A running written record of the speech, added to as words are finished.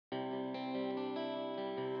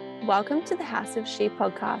Welcome to the House of She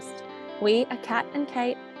podcast. We are Kat and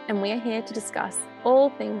Kate, and we are here to discuss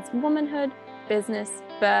all things womanhood, business,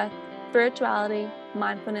 birth, spirituality,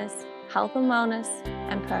 mindfulness, health and wellness,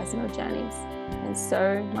 and personal journeys, and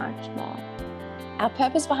so much more. Our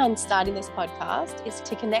purpose behind starting this podcast is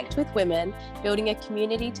to connect with women, building a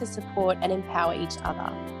community to support and empower each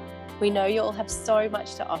other. We know you all have so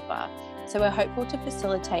much to offer, so we're hopeful to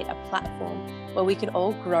facilitate a platform where we can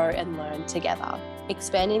all grow and learn together,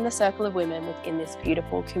 expanding the circle of women within this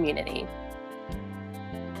beautiful community.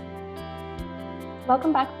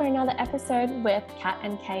 Welcome back for another episode with Kat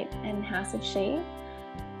and Kate and House of She,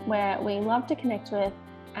 where we love to connect with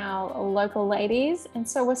our local ladies. And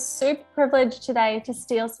so we're super privileged today to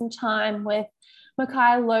steal some time with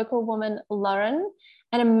Mackay local woman Lauren,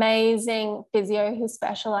 an amazing physio who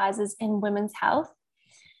specialises in women's health.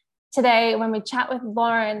 Today, when we chat with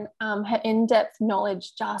Lauren, her in-depth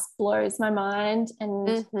knowledge just blows my mind,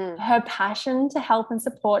 and her passion to help and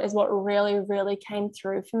support is what really, really came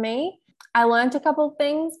through for me. I learned a couple of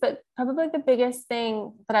things, but probably the biggest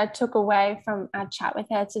thing that I took away from our chat with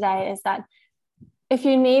her today is that if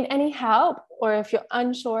you need any help, or if you're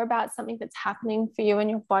unsure about something that's happening for you in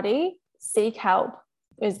your body, seek help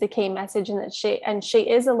is the key message. And she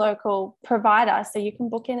is a local provider, so you can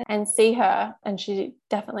book in and see her, and she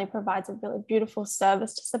definitely provides a really beautiful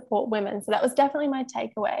service to support women. So that was definitely my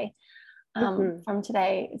takeaway from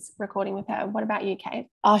today's recording with her. What about you, Kate?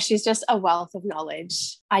 Oh, she's just a wealth of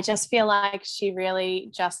knowledge. I just feel like she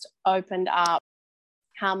really just opened up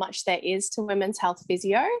how much there is to women's health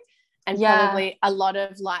physio. And probably a lot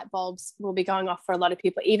of light bulbs will be going off for a lot of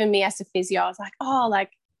people. Even me as a physio, I was like,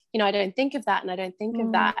 I don't think of that, and I don't think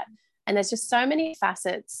of that. And there's just so many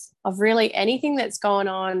facets of really anything that's going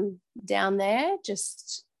on down there.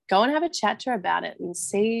 Just go and have a chat to her about it and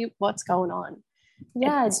see what's going on.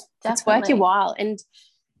 Yeah, it's worth your while. And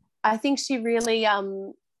I think she really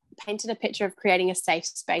painted a picture of creating a safe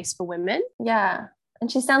space for women. Yeah.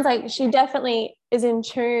 And she sounds like she definitely is in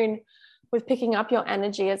tune with picking up your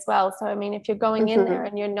energy as well. So, I mean, if you're going in there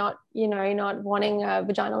and you're not wanting a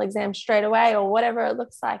vaginal exam straight away or whatever it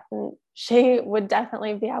looks like, then she would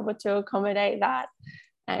definitely be able to accommodate that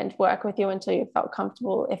and work with you until you felt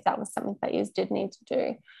comfortable, if that was something that you did need to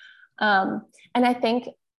do. And I think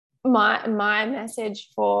my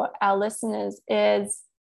message for our listeners is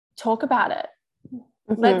talk about it.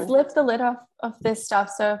 Let's lift the lid off of this stuff.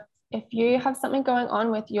 So if you have something going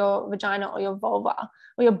on with your vagina or your vulva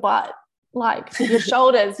or your butt, like your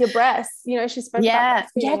shoulders, your breasts, she spoke about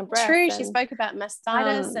breastfeeding breasts. True. She spoke about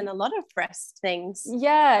mastitis and a lot of breast things.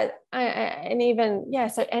 So anything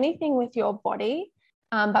with your body,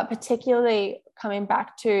 but particularly coming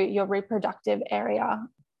back to your reproductive area,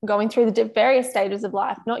 going through the various stages of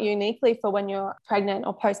life, not uniquely for when you're pregnant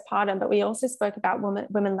or postpartum, but we also spoke about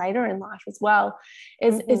women later in life as well,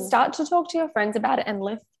 is start to talk to your friends about it and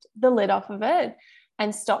lift the lid off of it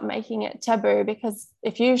and stop making it taboo. Because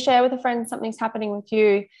if you share with a friend something's happening with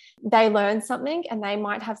you, they learn something and they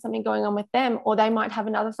might have something going on with them, or they might have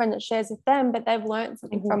another friend that shares with them, but they've learned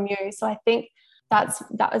something from you. So I think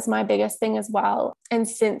that was my biggest thing as well. And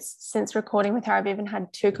since recording with her, I've even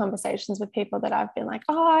had 2 conversations with people that I've been like,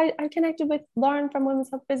 I connected with Lauren from Women's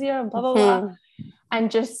Health Physio and blah, blah, blah. And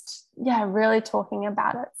just, really talking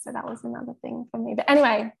about it. So that was another thing for me. But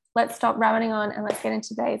anyway, let's stop rambling on and let's get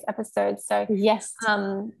into today's episode. So yes,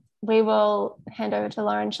 we will hand over to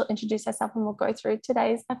Lauren. She'll introduce herself and we'll go through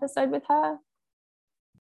today's episode with her.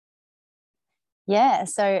 Yeah,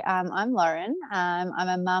 so I'm Lauren. I'm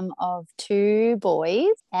a mum of 2 boys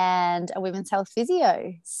and a women's health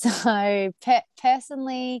physio. So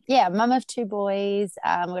personally, mum of 2 boys.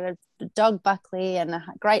 We've got a dog, Buckley, and a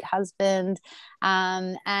great husband.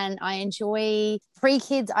 And I enjoy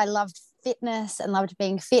pre-kids. I loved fitness and loved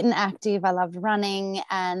being fit and active. I loved running,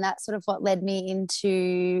 and that's sort of what led me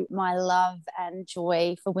into my love and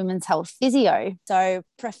joy for women's health physio. So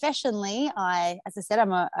professionally, as I said,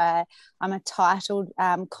 I'm a titled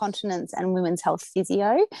continence and women's health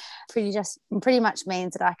physio. Pretty much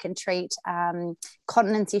means that I can treat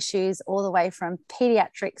continence issues all the way from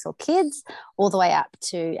pediatrics or kids all the way up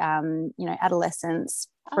to adolescents,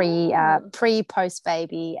 post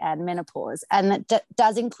baby and menopause, and that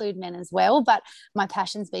does include men as well, but my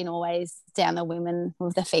passion's been always down the women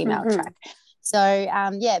with the female track. So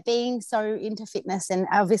being so into fitness, and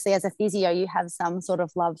obviously as a physio you have some sort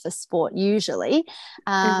of love for sport usually.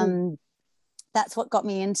 that's what got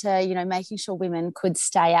me into, you know, making sure women could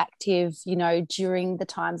stay active, you know, during the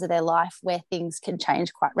times of their life where things can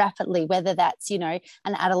change quite rapidly, whether that's, you know,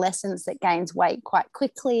 an adolescent that gains weight quite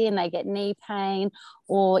quickly and they get knee pain,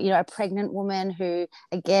 or, you know, a pregnant woman who,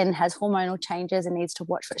 again, has hormonal changes and needs to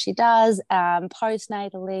watch what she does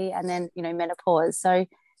postnatally, and then, you know, menopause. So,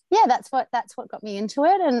 yeah, that's what got me into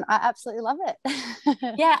it, and I absolutely love it.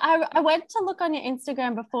 Yeah, I went to look on your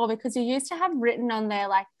Instagram before, because you used to have written on there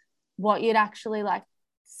like what you'd actually like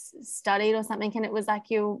studied or something, and it was like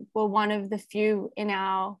you were one of the few in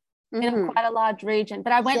our in quite a large region.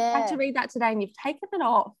 But I went back to read that today, and you've taken it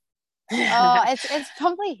off. Oh, it's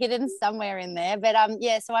probably hidden somewhere in there. But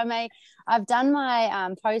yeah, so I've done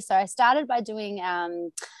my post. So I started by doing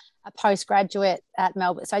a postgraduate at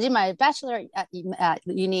Melbourne. So I did my bachelor at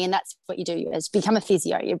uni, and that's what you do, is become a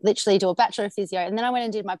physio. You literally do a bachelor of physio, and then I went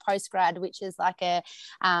and did my postgrad, which is like a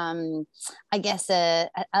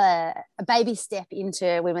baby step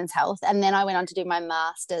into women's health. And then I went on to do my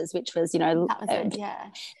master's, which was, you know, did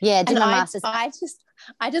my master's. I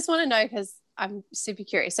just want to know, because I'm super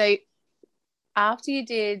curious. So after you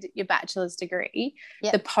did your bachelor's degree,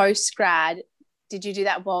 the postgrad, did you do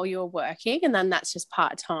that while you were working, and then that's just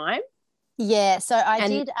part-time? Yeah, so I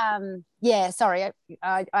did I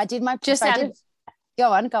did my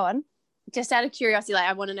go on. Just out of curiosity, like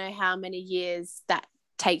I want to know how many years that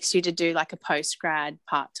takes you to do like a postgrad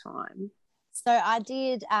part-time. So I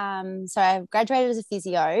did so I graduated as a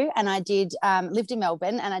physio, and I did lived in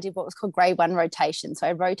Melbourne, and I did what was called grade 1 rotation. So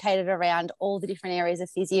I rotated around all the different areas of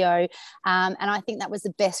physio, and I think that was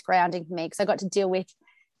the best grounding for me, because I got to deal with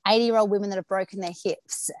 80-year-old women that have broken their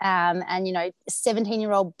hips, and, you know,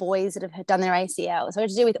 17-year-old boys that have done their ACL. So I had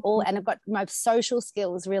to deal with all, and I've got my social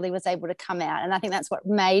skills really was able to come out. And I think that's what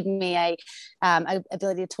made me a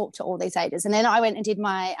ability to talk to all these ages. And then I went and did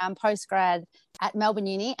my postgrad at Melbourne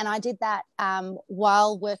Uni, and I did that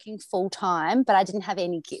while working full time, but I didn't have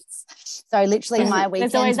any kids. So literally my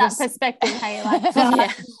weekends. There's always that perspective, hey, like,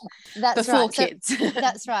 yeah, that's before right. kids. So,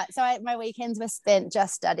 that's right. So my weekends were spent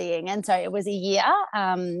just studying, and so it was a year.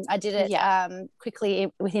 I did it quickly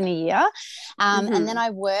within a year, and then I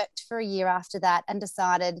worked for a year after that, and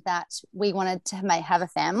decided that we wanted to have a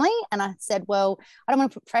family. And I said, well, I don't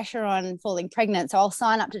want to put pressure on falling pregnant, so I'll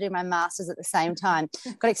sign up to do my master's at the same time.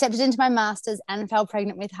 Got accepted into my master's and fell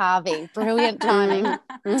pregnant with Harvey. Brilliant timing.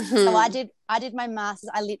 So I did my master's.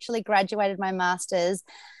 I literally graduated my master's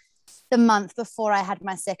the month before I had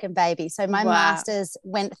my second baby. So my master's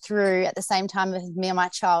went through at the same time as me and my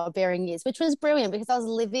childbearing years, which was brilliant, because I was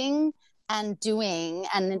living and doing,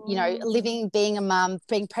 and, you know, living, being a mum,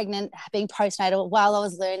 being pregnant, being postnatal, while I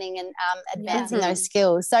was learning and advancing those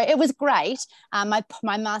skills. So it was great.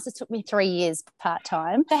 My master's took me 3 years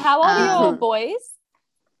part-time. So how old are your boys?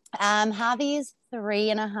 Harvey is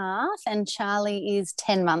 3.5, and Charlie is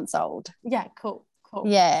 10 months old. Yeah, cool.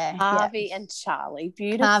 Yeah, Harvey and Charlie,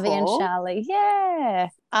 beautiful. Harvey and Charlie, yeah.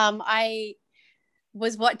 I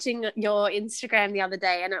was watching your Instagram the other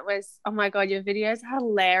day, and it was, oh my god, your videos are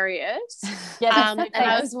hilarious. And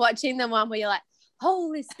I was watching the one where you're like,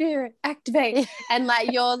 Holy Spirit, activate. And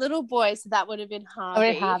like your little boy, so that would have been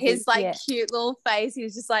Harvey. His like cute little face, he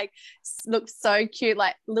was just like, looked so cute,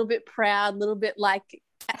 like a little bit proud, a little bit like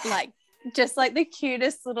just like the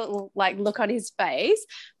cutest little like look on his face.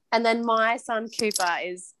 And then my son Cooper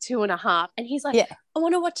is 2.5, and he's like, I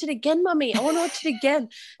want to watch it again, mummy. I want to watch it again.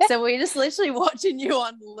 So we're just literally watching you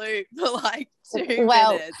on loop for like 2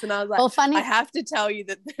 minutes. And I was like, funny. I have to tell you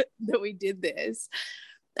that we did this.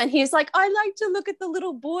 And he's like, I like to look at the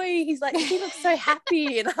little boy. He's like, he looks so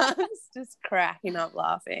happy. And I was just cracking up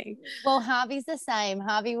laughing. Well, Harvey's the same.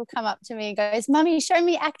 Harvey will come up to me and goes, Mummy, show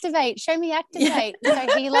me activate. Show me activate. Yeah.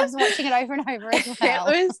 So he loves watching it over and over as well.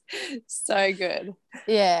 It was so good.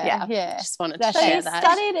 Yeah. Just wanted to share that. So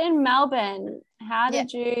you studied in Melbourne. How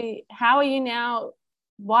are you now?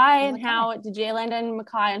 Why and how did you land in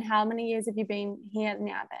Mackay, and how many years have you been here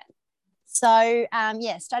now then? So,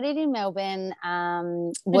 studied in Melbourne,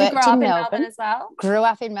 worked in Melbourne as well? Grew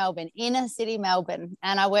up in Melbourne, inner city Melbourne,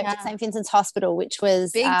 and I worked at St. Vincent's Hospital, which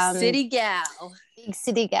was... Big city gal. Big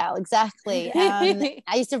city gal, exactly.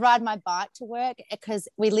 I used to ride my bike to work, because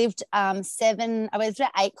we lived 8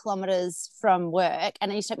 kilometres from work,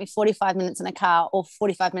 and it used to take me 45 minutes in a car or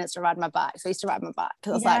 45 minutes to ride my bike. So I used to ride my bike,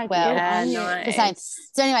 because I was like, well, nice. The same.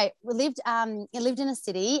 So anyway, we lived in a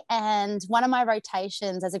city, and one of my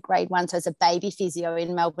rotations as a grade 1, so as a baby physio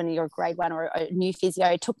in Melbourne, you're a grade 1 or a new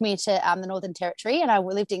physio, took me to the Northern Territory, and I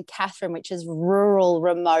lived in Katherine, which is rural,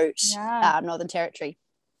 remote Northern Territory.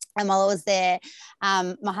 And while I was there,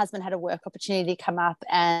 my husband had a work opportunity come up,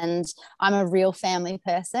 and I'm a real family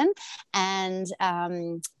person. And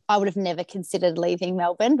I would have never considered leaving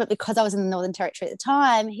Melbourne, but because I was in the Northern Territory at the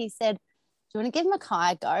time, he said, do you want to give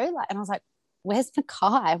Mackay a go? Like, and I was like, where's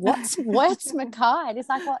Mackay? What's Mackay? And he's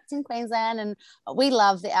like, well, it's in Queensland, and we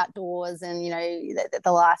love the outdoors and, you know,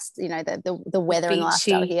 the life, you know, the weather and the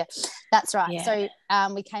lifestyle here. That's right. Yeah.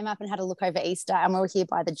 So we came up and had a look over Easter, and we were here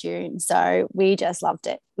by the June. So we just loved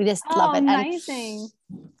it. We just love it. Amazing.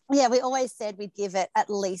 And yeah, we always said we'd give it at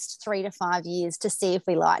least 3 to 5 years to see if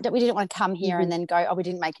we liked it. We didn't want to come here and then go, oh, we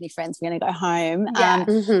didn't make any friends, we're going to go home. Yeah.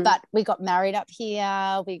 But we got married up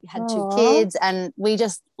here. We had 2 kids, and we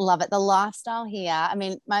just love it. The lifestyle here. I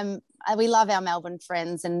mean, we love our Melbourne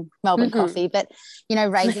friends and Melbourne coffee, but, you know,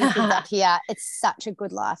 raising kids up here, it's such a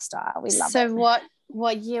good lifestyle. We love it. So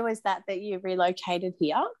what year was that you relocated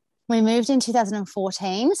here? We moved in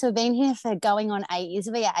 2014, so we've been here for going on 8 years.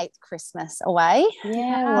 It'll be our 8th Christmas away.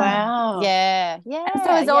 Yeah, wow. Yeah. And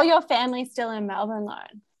so is all your family still in Melbourne,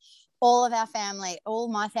 Lauren? All of our family, all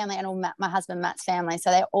my family, and all my husband Matt's family,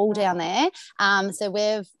 so they're all down there. So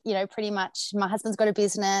we've, you know, pretty much, my husband's got a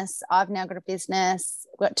business, I've now got a business,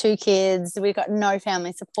 we've got 2 kids, we've got no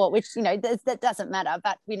family support, which, you know, that doesn't matter,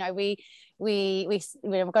 but, you know, we've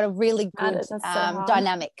got a really good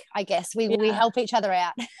dynamic, I guess. We help each other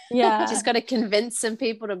out. Yeah. Just got to convince some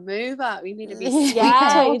people to move up. We need to be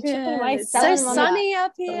it's so sunny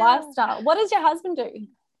up here. The lifestyle. What does your husband do?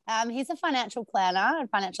 He's a financial planner and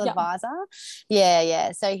financial advisor.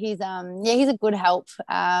 Yeah. So he's a good help.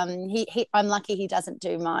 I'm lucky he doesn't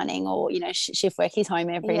do mining or, you know, shift work. He's home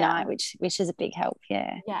every night, which is a big help.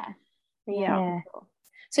 Yeah.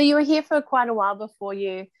 So you were here for quite a while before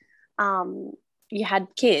you had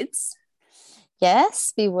kids.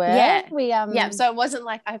 Yes, we were. Yeah. So it wasn't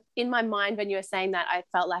like, in my mind when you were saying that, I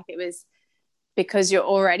felt like it was because you're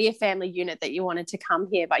already a family unit that you wanted to come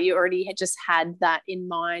here, but you already had just had that in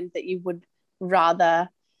mind that you would rather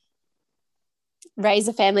raise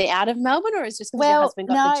a family out of Melbourne, or is just because your husband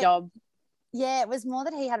got the job? Yeah, it was more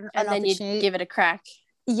that he had an opportunity. And then you'd give it a crack.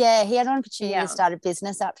 Yeah, he had an opportunity to start a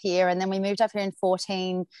business up here, and then we moved up here in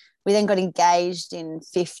 14. We then got engaged in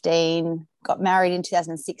 15, got married in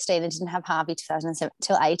 2016, and didn't have Harvey 2007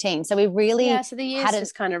 till 18. So we really so the years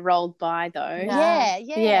just kind of rolled by though. Yeah.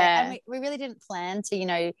 And we really didn't plan to, you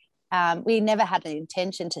know, we never had an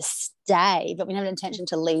intention to stay, but we never had an intention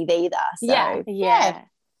to leave either. So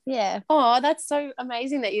yeah. Oh, that's so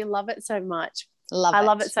amazing that you love it so much. I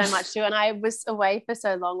love it so much too. And I was away for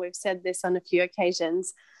so long. We've said this on a few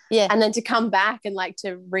occasions. Yeah. And then to come back and like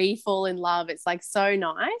to re-fall in love, it's like so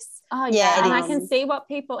nice. Oh yeah. And I can see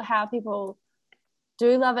how people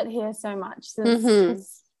do love it here so much.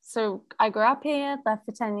 So I grew up here, left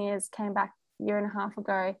for 10 years, came back a year and a half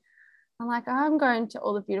ago. I'm like, I'm going to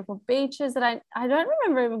all the beautiful beaches that I don't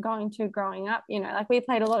remember even going to growing up. You know, like we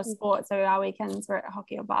played a lot of sports, so our weekends were at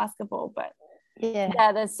hockey or basketball, but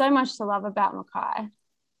there's so much to love about Mackay.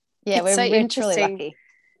 Yeah, we're truly lucky.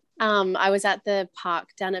 I was at the park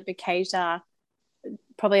down at Mackay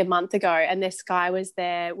probably a month ago, and this guy was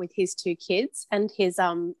there with his 2 kids, and his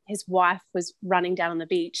wife was running down on the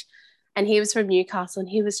beach, and he was from Newcastle, and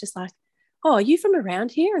he was just like, oh, are you from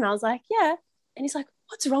around here? And I was like, yeah. And he's like,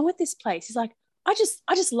 what's wrong with this place? He's like, I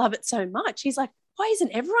just love it so much. He's like, why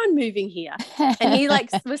isn't everyone moving here? And he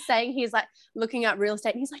like was saying, he's like looking up real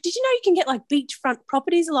estate, and he's like, did you know you can get like beachfront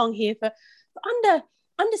properties along here for under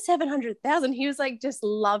 700,000? He was like just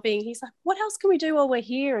loving. He's like, what else can we do while we're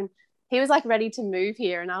here? And he was like ready to move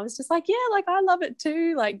here, and I was just like, yeah, like I love it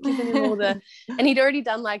too, like giving him all the and he'd already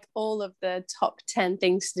done like all of the top 10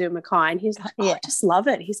 things to do in Mackay, and he's like, I just love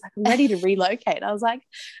it. He's like, I'm ready to relocate. I was like,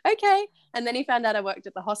 okay. And then he found out I worked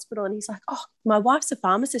at the hospital, and he's like, oh, my wife's a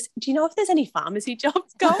pharmacist, do you know if there's any pharmacy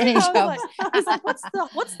jobs going? He's like,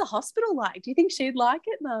 what's the hospital like? Do you think she'd like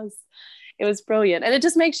it? And it was brilliant. And it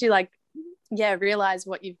just makes you like realize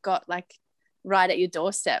what you've got like right at your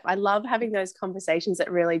doorstep. I love having those conversations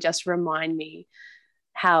that really just remind me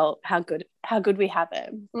how good we have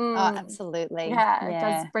it. Oh, absolutely. Yeah, it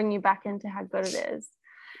does bring you back into how good it is.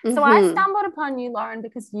 So I stumbled upon you, Lauren,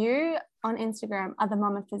 because you on Instagram are the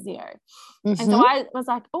Mama Physio. And so I was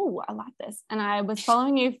like, oh, I like this. And I was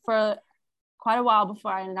following you for quite a while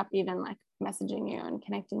before I ended up even like messaging you and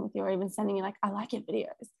connecting with you, or even sending you like, I like your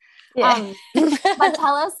videos. But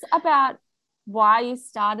tell us about why you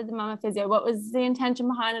started the Mama Physio. What was the intention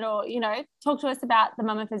behind it? Or, you know, talk to us about the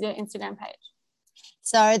Mama Physio Instagram page.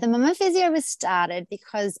 So the Mama Physio was started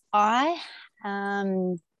because I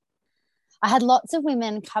had lots of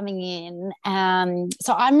women coming in.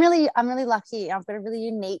 So I'm really lucky. I've got a really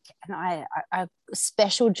unique and a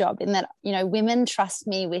special job in that, you know, women trust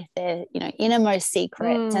me with their, you know, innermost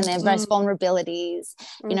secrets and their most vulnerabilities,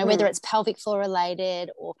 you know, whether it's pelvic floor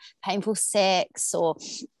related or painful sex or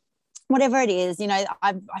whatever it is, you know,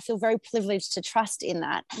 I feel very privileged to trust in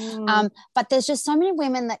that. But there's just so many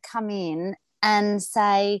women that come in and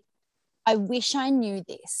say, I wish I knew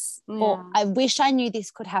this, or I wish I knew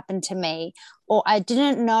this could happen to me, or I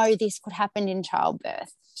didn't know this could happen in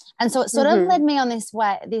childbirth. And so it sort of led me on this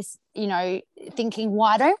way, you know, thinking,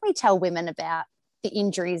 why don't we tell women about the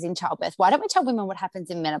injuries in childbirth? Why don't we tell women what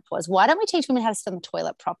happens in menopause? Why don't we teach women how to sit on the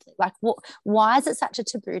toilet properly? Like, why is it such a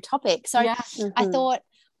taboo topic? So I thought,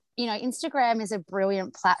 you know, Instagram is a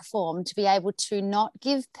brilliant platform to be able to not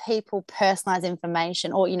give people personalized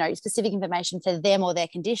information or, you know, specific information for them or their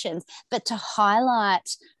conditions, but to highlight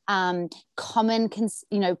common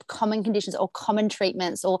conditions or common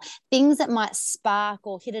treatments or things that might spark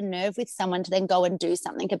or hit a nerve with someone to then go and do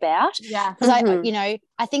something about. Yeah. Because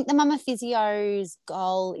I think the Mama Physio's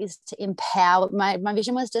goal is to empower. My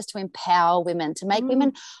vision was just to empower women, to make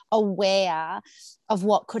women aware of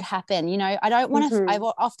what could happen. You know, I don't want to, I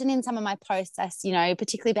often in some of my posts, you know,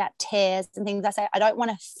 particularly about tears and things, I say, I don't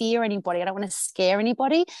want to fear anybody. I don't want to scare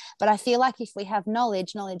anybody, but I feel like if we have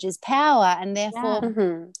knowledge is power. And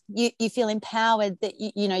therefore you feel empowered that,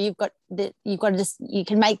 you've got to just, you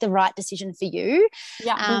can make the right decision for you.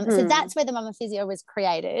 Yeah. So that's where the Mama Physio was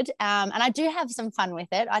created. And I do have some fun with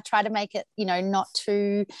it. I try to make it, you know, not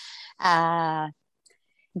too,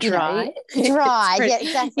 dry. Yeah,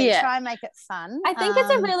 exactly. Try and make it fun. I think it's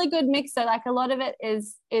a really good mix. So like a lot of it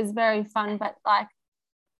is very fun, but like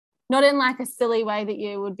not in like a silly way that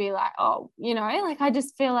you would be like, oh, you know, like I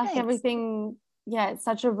just feel like everything, it's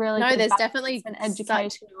such a really good there's definitely an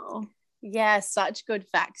educational. Such good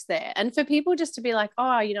facts there. And for people just to be like,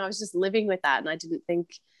 oh, you know, I was just living with that and I didn't think,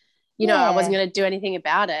 you know, I wasn't going to do anything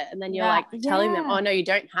about it. And then you're like telling them, oh no, you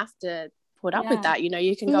don't have to put up with that. You know,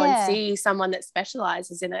 you can go and see someone that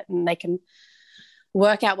specializes in it and they can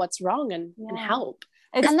work out what's wrong and help.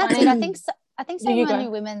 And that's it. I think so many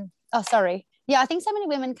women, I think so many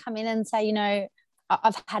women come in and say, you know,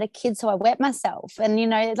 I've had a kid, so I wet myself. And, you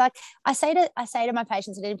know, like I say to my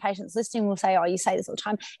patients, and any patients listening will say, oh, you say this all the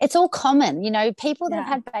time. It's all common, you know, people that have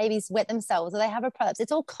had babies wet themselves or they have a prolapse.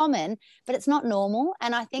 It's all common, but it's not normal.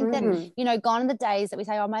 And I think that, you know, gone are the days that we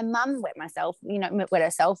say, oh, my mum wet herself.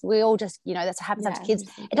 We all just, you know, that's what happens after kids.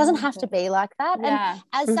 It doesn't have to be like that. And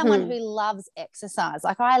as someone who loves exercise,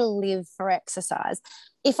 like I live for exercise,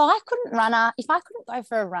 if I couldn't go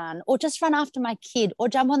for a run or just run after my kid or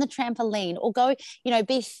jump on the trampoline or go, you know,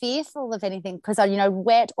 be fearful of anything because I'd, you know,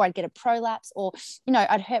 wet or I'd get a prolapse or, you know,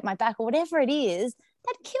 I'd hurt my back or whatever it is,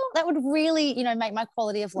 that would really, you know, make my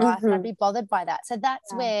quality of life and I'd be bothered by that. So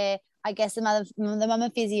that's where I guess the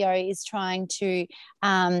Mama Physio is trying to, you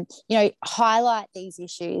know, highlight these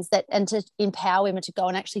issues and to empower women to go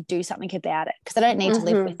and actually do something about it because they don't need to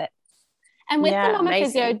live with it. And with the Mama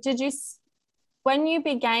Physio, when you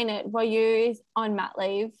began it, were you on mat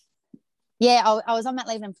leave? Yeah, I was on mat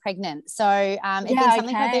leave and pregnant. So it's been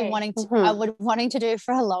something I've been wanting to do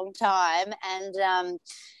for a long time and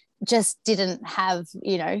just didn't have,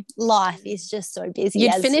 you know, life is just so busy.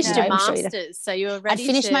 You'd finished your masters, so you were ready. I'd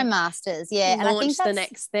finished my masters, and I think that's the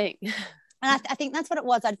next thing. And I think that's what it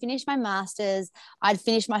was. I'd finished my masters. I'd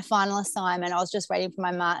finished my final assignment. I was just waiting for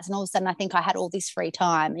my marks. And all of a sudden, I think I had all this free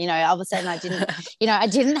time. You know, all of a sudden I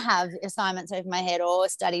didn't have assignments over my head or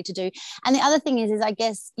study to do. And the other thing is I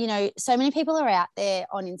guess, you know, so many people are out there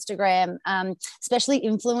on Instagram, especially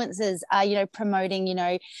influencers are, you know, promoting, you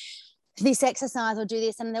know, this exercise or do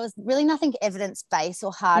this, and there was really nothing evidence-based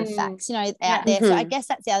or hard facts, you know, out there. So I guess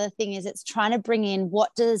that's the other thing is it's trying to bring in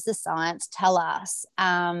what does the science tell us,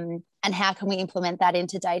 and how can we implement that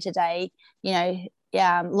into day-to-day, you know,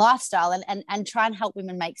 lifestyle and try and help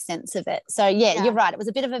women make sense of it. So you're right, it was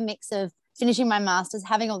a bit of a mix of finishing my masters,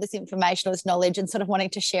 having all this information, all this knowledge, and sort of wanting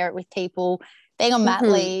to share it with people, being on mat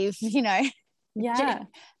leave, you know,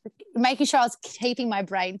 making sure I was keeping my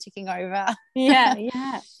brain ticking over.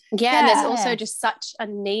 And there's also just such a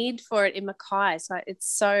need for it in Mackay, so it's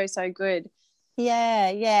so good.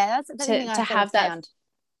 That's the thing to have that.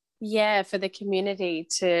 For the community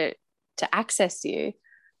to access you.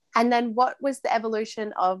 And then what was the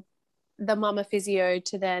evolution of the Mama Physio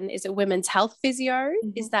to then, is it Women's Health Physio?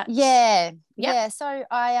 Is that so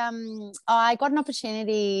I got an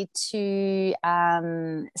opportunity to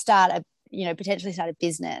potentially start a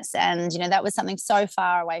business, and you know that was something so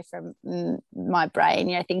far away from my brain,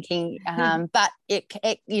 you know, thinking but it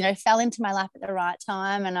you know fell into my lap at the right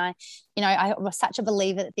time, and I was such a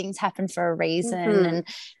believer that things happen for a reason and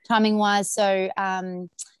timing wise. So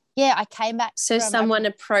I came back. So someone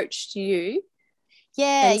approached you.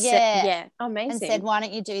 Yeah, yeah. Yeah, And amazing. said, why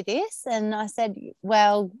don't you do this? And I said,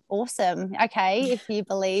 well, awesome. Okay, if you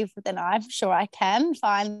believe, then I'm sure I can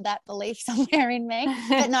find that belief somewhere in me.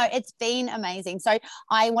 But no, it's been amazing. So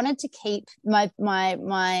I wanted to keep my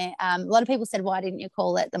a lot of people said, why didn't you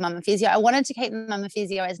call it the Mama Physio? I wanted to keep the Mama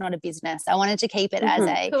Physio as not a business. I wanted to keep it as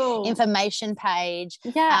a information page.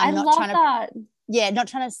 Yeah, I love that. Not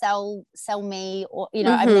trying to sell me, or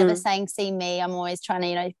I'm never saying see me. I'm always trying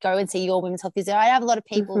to go and see your women's health physio. I have a lot of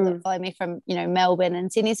people that follow me from Melbourne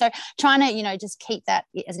and Sydney, so trying to just keep that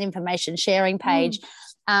as an information sharing page.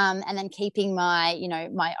 And then keeping my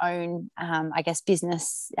my own I guess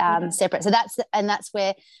business separate. So that's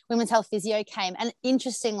where Women's Health Physio came. And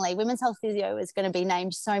interestingly, Women's Health Physio is going to be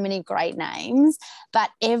named so many great names,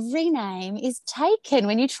 but every name is taken.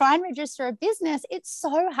 When you try and register a business, it's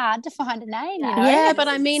so hard to find a name. Yeah, but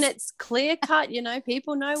I mean, it's clear cut.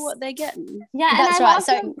 People know what they're getting. Yeah, and that's right.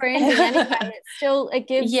 So branding anyway, it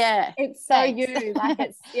gives. Yeah, it's so you like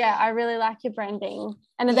it's. Yeah, I really like your branding,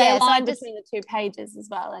 and they align between the two pages as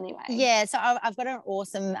well. Anyway, yeah. So I've got an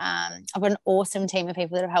awesome team of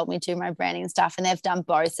people that have helped me do my branding and stuff, and they've done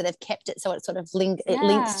both. So they've kept it so it sort of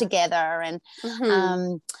links together. And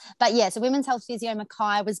but yeah, so Women's Health Physio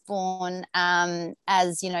Mackay was born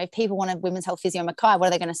as if people want a Women's Health Physio Mackay, what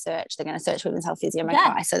are they going to search? They're going to search Women's Health Physio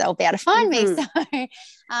Mackay, so they'll be able to find me. So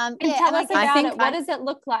tell us about it. What does it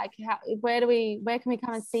look like? Where can we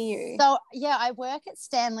come and see you? So yeah, I work at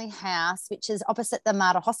Stanley House, which is opposite the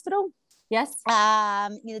Mater Hospital. Yes.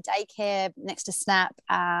 Near the daycare next to Snap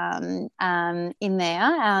in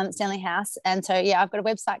there, Stanley House. And so, yeah, I've got a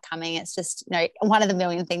website coming. It's just, one of the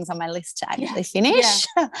million things on my list to actually finish.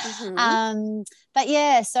 Yeah. But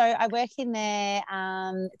yeah, so I work in there.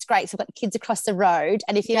 It's great. So I've got the kids across the road.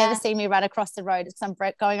 And if you've ever seen me run across the road, it's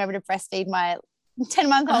going over to breastfeed my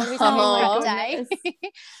 10-month-old who's having a great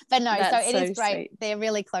day. But no, so it is great. Sweet. They're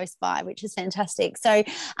really close by, which is fantastic. So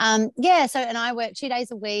and I work 2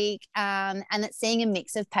 days a week, and it's seeing a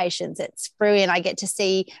mix of patients. It's brilliant. I get to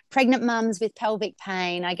see pregnant mums with pelvic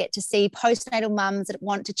pain. I get to see postnatal mums that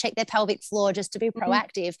want to check their pelvic floor just to be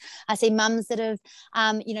proactive. I see mums that have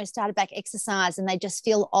started back exercise and they just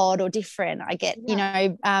feel odd or different. I get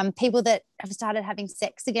people that have started having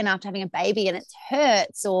sex again after having a baby and it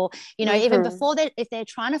hurts, or even before that, if they're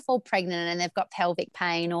trying to fall pregnant and they've got pelvic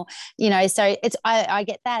pain, or so it's I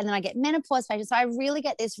get that. And then I get menopause patients. So I really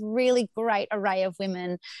get this really great array of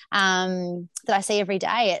women that I see every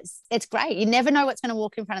day. It's great. You never know what's going to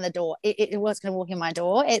walk in front of the door. What's going to walk in my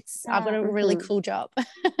door. I've got a really cool job.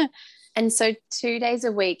 And so 2 days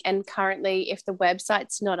a week, and currently, if the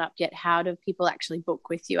website's not up yet, how do people actually book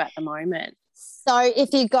with you at the moment? So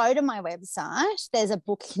if you go to my website, there's a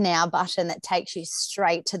book now button that takes you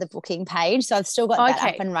straight to the booking page. So I've still got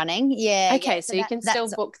that up and running. Yeah. Okay. So you can still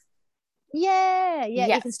book. Yeah.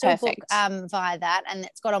 You can still book via that, and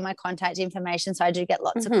it's got all my contact information. So I do get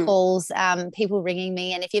lots of calls, people ringing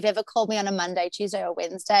me. And if you've ever called me on a Monday, Tuesday or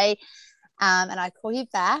Wednesday, and I call you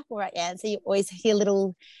back or I answer, you always hear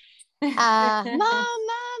little mom in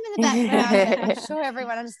the background. I'm sure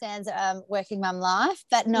everyone understands working mum life,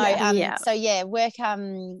 but no. So yeah, work.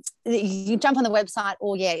 You jump on the website,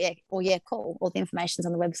 or call. All the information's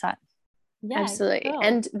on the website. Yeah, absolutely. Cool.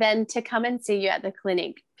 And then to come and see you at the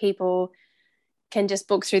clinic, people can just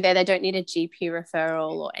book through there. They don't need a GP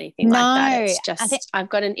referral or anything like that. It's just I've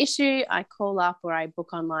got an issue, I call up or I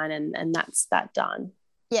book online, and that's that done.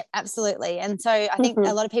 Yeah, absolutely. And so I think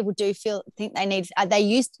a lot of people think they need,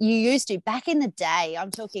 you used to, back in the day, I'm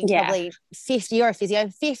talking probably 50, you're a physio,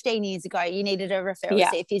 15 years ago, you needed a referral to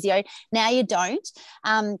see a physio. Now you don't.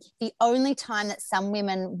 The only time that some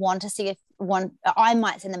women want to see I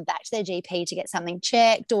might send them back to their GP to get something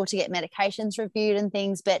checked or to get medications reviewed and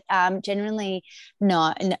things, but generally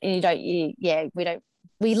no, you don't, we don't.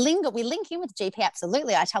 We link in with GP,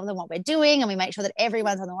 absolutely. I tell them what we're doing and we make sure that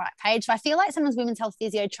everyone's on the right page. So I feel like sometimes Women's Health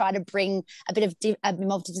Physio try to bring a bit of a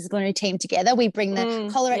multidisciplinary team together. We bring the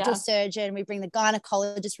colorectal surgeon, we bring the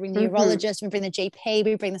gynecologist, we bring the urologist, we bring the GP,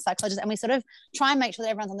 we bring the psychologist, and we sort of try and make sure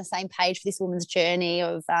that everyone's on the same page for this woman's journey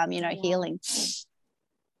of, healing.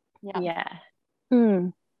 Yeah.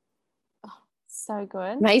 Mm. Oh, so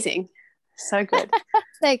good. Amazing. So good.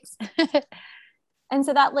 Thanks. And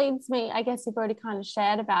so that leads me, I guess you've already kind of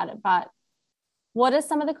shared about it, but what are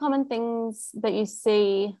some of the common things that you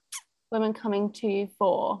see women coming to you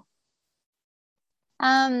for?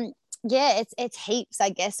 It's heaps, I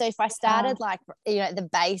guess. So if I started the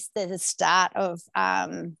base, there's a start of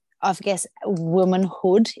I guess,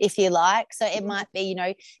 womanhood, if you like. So it might be,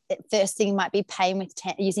 the first thing might be pain with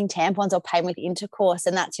using tampons or pain with intercourse,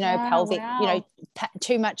 and that's, pelvic,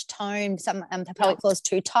 too much tone, some the pelvic floor is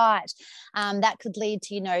too tight. That could lead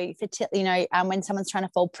to, when someone's trying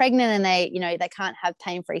to fall pregnant and they can't have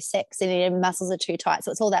pain-free sex and their muscles are too tight.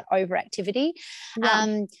 So it's all that overactivity.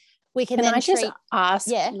 Yeah. We can I just ask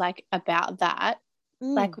about that?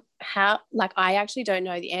 Like how, I actually don't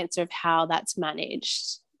know the answer of how that's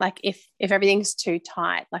managed. Like if everything's too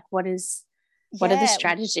tight, like what are the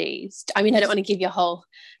strategies? I mean, I don't want to give you whole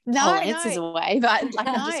answers away, but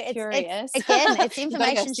I'm just curious. It's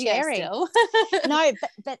information sharing. No,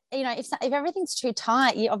 but if everything's too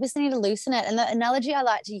tight, you obviously need to loosen it. And the analogy I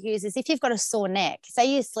like to use is if you've got a sore neck,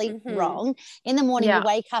 say you sleep wrong in the morning, you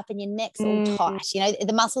wake up and your neck's all tight.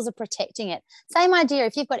 The muscles are protecting it. Same idea.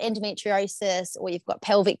 If you've got endometriosis or you've got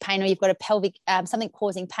pelvic pain or you've got a pelvic something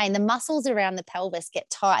causing pain, the muscles around the pelvis get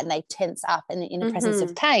tight and they tense up in the presence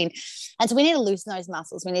of pain. And so we need to loosen those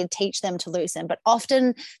muscles. We need to teach them to loosen. But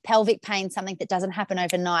often pelvic pain, something that doesn't happen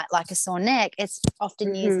overnight, like a sore neck, it's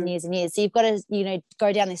often years and years and years. So you've got to,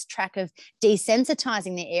 go down this track of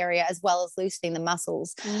desensitizing the area as well as loosening the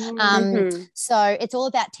muscles. So it's all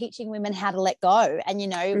about teaching women how to let go. And,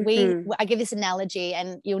 I give this analogy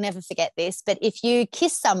and you'll never forget this, but if you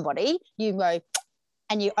kiss somebody, you go,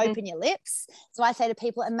 and you open your lips. So I say to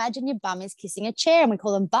people, imagine your bum is kissing a chair, and we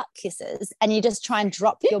call them butt kisses, and you just try and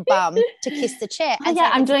drop your bum to kiss the chair. And so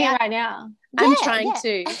I'm doing it right now. I'm trying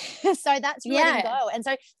to. So that's letting go. And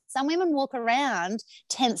so some women walk around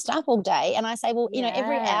tensed up all day, and I say, well,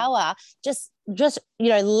 every hour, just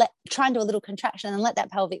try and do a little contraction and let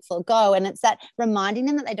that pelvic floor go. And it's that reminding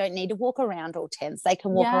them that they don't need to walk around all tense. They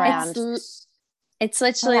can walk around. It's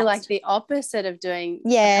literally like the opposite of doing a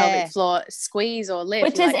pelvic floor squeeze or lift.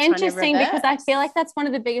 Which is interesting because I feel like that's one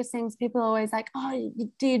of the biggest things. People are always like, oh,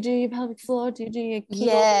 do you do your pelvic floor? Do you do your kegels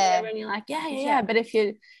or whatever? And you're like, yeah. But if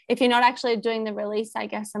you're not actually doing the release, I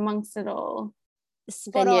guess, amongst it all.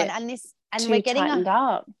 Spot on. And we're getting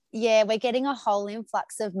we're getting a whole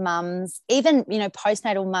influx of mums, even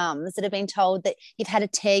postnatal mums that have been told that you've had a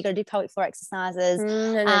tear, you got to do pelvic floor exercises,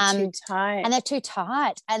 and they're too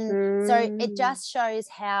tight, and so it just shows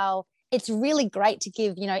how it's really great to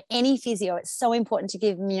give any physio. It's so important to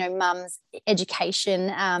give mums education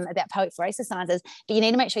about pelvic floor exercises, but you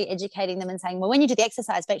need to make sure you're educating them and saying, well, when you do the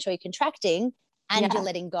exercise, make sure you're contracting and you're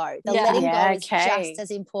letting go. The letting go is just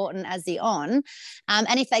as important as the on.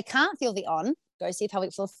 And if they can't feel the on, go see a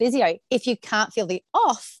pelvic floor physio. If you can't feel the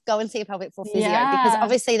off, go and see a pelvic floor physio because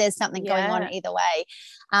obviously there's something going on either way.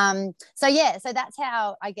 So that's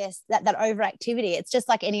how I guess that overactivity, it's just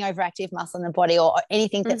like any overactive muscle in the body or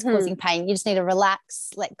anything that's causing pain. You just need to relax,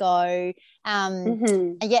 let go,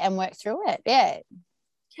 and work through it. Yeah,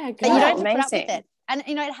 good. But you don't put up with it. And,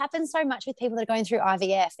 it happens so much with people that are going through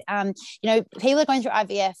IVF. People that are going through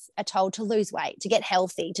IVF are told to lose weight, to get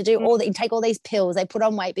healthy, to do take all these pills. They put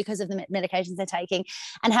on weight because of the medications they're taking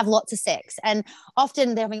and have lots of sex. And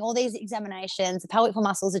often they're having all these examinations. The pelvic floor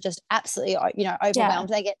muscles are just absolutely, overwhelmed. Yeah.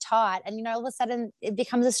 They get tired. And, all of a sudden it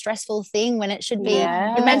becomes a stressful thing when it should be.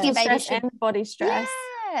 You're making stress and body stress.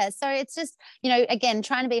 Yeah. So it's just, again,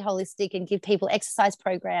 trying to be holistic and give people exercise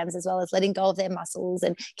programs as well as letting go of their muscles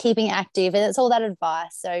and keeping active. And it's all that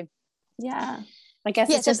advice. So, yeah. I guess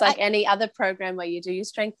it's just like any other program where you do your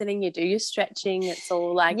strengthening, you do your stretching. It's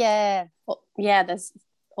all like, there's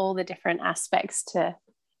all the different aspects to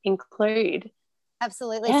include.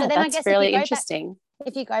 Absolutely. Yeah, so then that's I guess really interesting.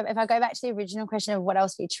 If I go back to the original question of what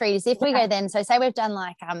else we treat, is if we go then, so say we've done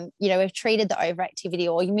like, we've treated the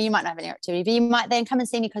overactivity, or you might not have any activity, but you might then come and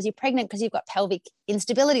see me because you're pregnant, because you've got pelvic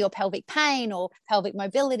instability or pelvic pain or pelvic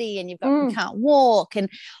mobility, and you can't walk, and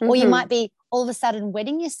or you might be all of a sudden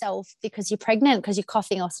wetting yourself because you're pregnant, because you're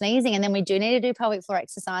coughing or sneezing, and then we do need to do pelvic floor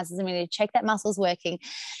exercises and we need to check that muscle's working.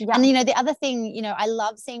 And the other thing, I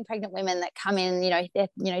love seeing pregnant women that come in,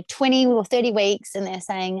 they're 20 or 30 weeks and they're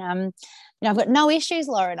saying, I've got no issues,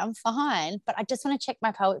 Lauren, I'm fine, but I just want to check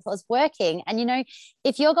my pelvic floor is working. And,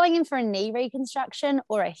 if you're going in for a knee reconstruction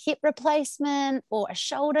or a hip replacement or a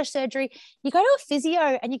shoulder surgery, you go to a physio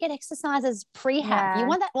and you get exercises prehab. You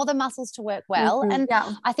want all the muscles to work well. And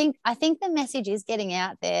I think the message is getting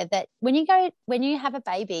out there that when you have a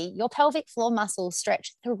baby, your pelvic floor muscles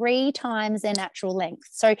stretch 3 times their natural length.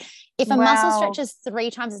 So if a muscle stretches 3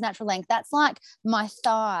 times its natural length, that's like my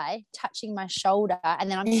thigh touching my shoulder and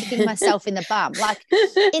then I'm kicking myself in the bum. Like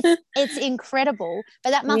it's incredible, but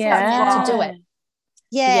that muscle is meant to do it.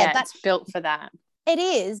 That's built for that. It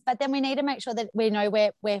is, but then we need to make sure that we know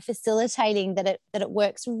we're facilitating that it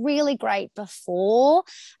works really great before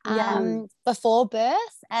birth.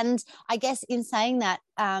 And I guess in saying that,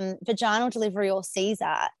 vaginal delivery or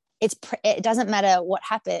Caesar, it doesn't matter what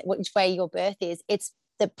happened, which way your birth is. It's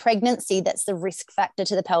the pregnancy that's the risk factor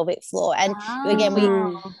to the pelvic floor. And again,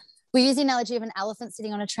 we use the analogy of an elephant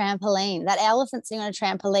sitting on a trampoline. That elephant sitting on a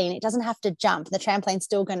trampoline, it doesn't have to jump. The trampoline's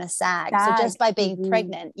still going to sag. So just by being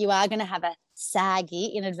pregnant, you are going to have a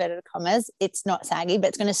saggy, in inverted commas. It's not saggy, but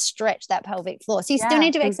it's going to stretch that pelvic floor. So you still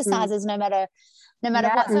need to do exercises no matter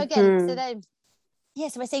what. So again,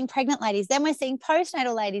 so we're seeing pregnant ladies. Then we're seeing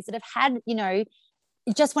postnatal ladies that have had,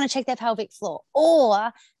 just want to check their pelvic floor,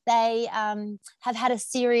 or they have had a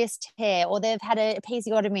serious tear, or they've had a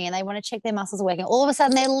episiotomy and they want to check their muscles are working. All of a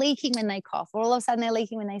sudden they're leaking when they cough, or all of a sudden they're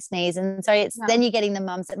leaking when they sneeze. And so then you're getting the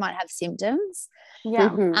mums that might have symptoms.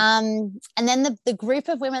 And then the group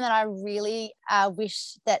of women that I really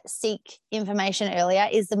wish that seek information earlier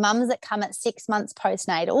is the mums that come at 6 months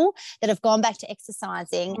postnatal that have gone back to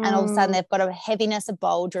exercising and all of a sudden they've got a heaviness, a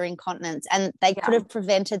bulge or incontinence, and they could have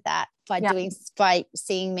prevented that by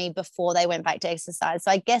seeing me before they went back to exercise.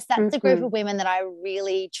 So I guess that's the group of women that I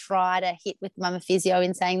really try to hit with Mama Physio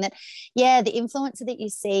in saying that, the influencer that you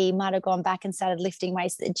see might have gone back and started lifting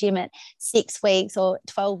weights at the gym at 6 weeks or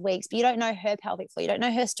 12 weeks, but you don't know her pelvic floor, you don't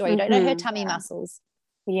know her story, you don't know her tummy muscles.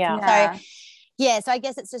 So I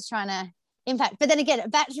guess it's just trying to impact. But then again,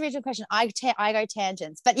 back to the original question, I go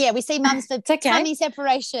tangents. But we see mums for tummy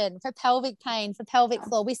separation, for pelvic pain, for pelvic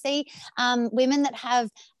floor. We see women that have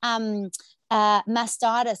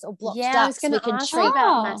mastitis or blocked ducts. I was going to ask you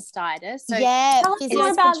about mastitis. So tell us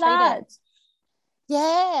more about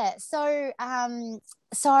that.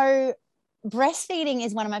 So breastfeeding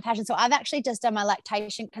is one of my passions. So I've actually just done my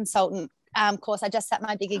lactation consultant course. I just sat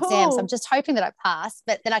my big exam, so I'm just hoping that I pass,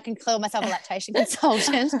 but then I can call myself a lactation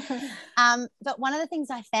consultant. But one of the things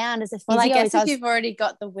I found as a physio, I guess if you've already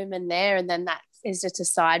got the women there and then that is just a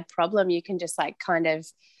side problem, you can just like kind of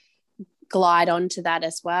glide onto that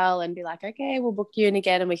as well and be like, okay, we'll book you in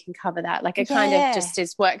again and we can cover that. Like it kind of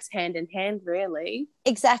just works hand in hand, really.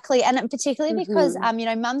 Exactly. And particularly because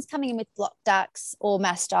mum's coming in with blocked ducts or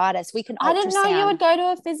mastitis, we can ultrasound. I didn't know you would go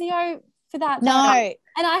to a physio for that. No.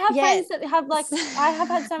 And I have friends that have I have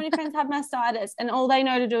had so many friends have mastitis and all they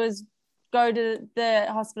know to do is go to the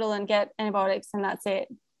hospital and get antibiotics and that's it.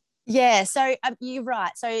 Yeah, so you're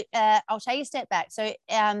right. So I'll take you a step back. So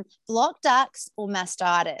blocked ducts or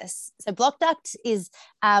mastitis. So blocked duct is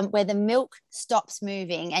where the milk stops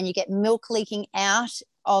moving and you get milk leaking out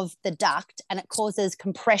of the duct and it causes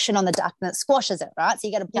compression on the duct and it squashes it, right? So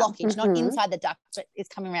you get a blockage, not inside the duct, but it's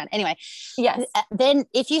coming around. Anyway, then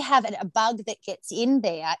if you have a bug that gets in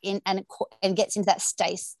there and gets into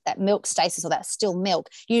that milk stasis or that still milk,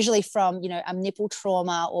 usually from, a nipple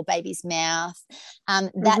trauma or baby's mouth,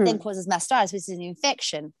 that then causes mastitis, which is an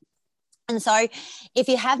infection. And so if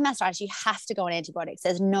you have mastitis, you have to go on antibiotics.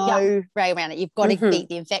 There's no way around it. You've got to beat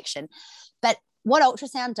the infection. But what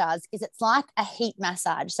ultrasound does is it's like a heat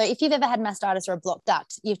massage. So if you've ever had mastitis or a blocked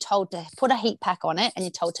duct, you're told to put a heat pack on it and you're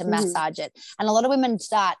told to massage it. And a lot of women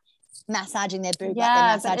start massaging their boob like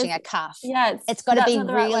they're massaging a cuff. It's got to be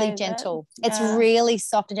really gentle. It's really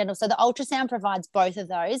soft and gentle. So the ultrasound provides both of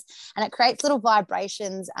those and it creates little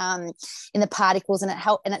vibrations in the particles and it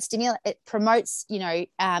promotes,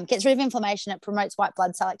 gets rid of inflammation. It promotes white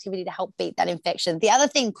blood cell activity to help beat that infection. The other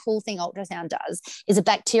cool thing ultrasound does is a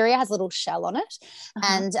bacteria has a little shell on it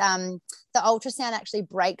and the ultrasound actually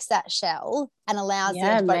breaks that shell and allows the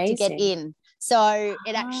antibiotic to get in. So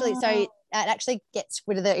it actually gets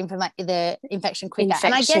rid of the infection quicker.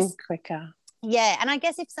 And I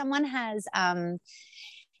guess if someone has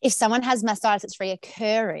mastitis that's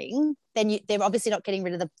reoccurring, then they're obviously not getting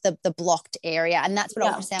rid of the blocked area, and that's what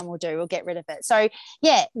ultrasound will do. We'll get rid of it. So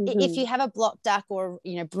if you have a blocked duct or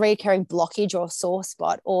recurring blockage or sore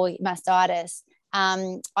spot or mastitis,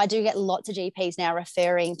 I do get lots of GPs now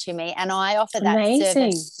referring to me, and I offer that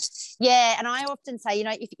service. Yeah, and I often say,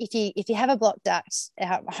 if you have a blocked duct,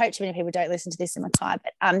 I hope too many people don't listen to this in Mackay,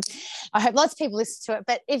 but I hope lots of people listen to it.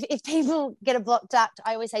 But if people get a blocked duct,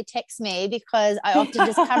 I always say text me because I often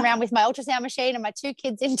just come around with my ultrasound machine and my 2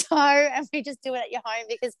 kids in tow, and we just do it at your home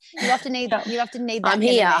because you often need that. I'm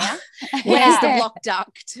here. Where's the blocked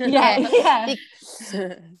duct?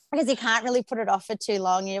 Because you can't really put it off for too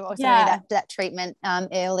long. You also need that treatment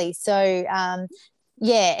early. So I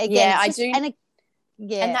do.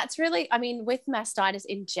 And that's really, with mastitis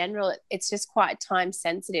in general, it's just quite time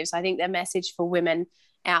sensitive. So I think the message for women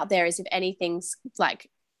out there is if anything's like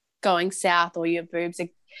going south or your boobs are,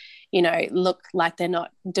 look like they're not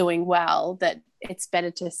doing well, that it's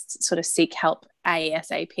better to sort of seek help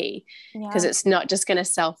ASAP, because it's not just going to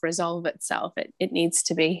self-resolve itself. It needs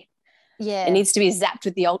to be zapped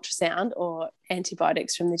with the ultrasound or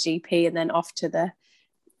antibiotics from the GP, and then off to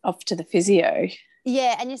the physio.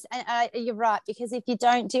 Yeah, and you're right, because if you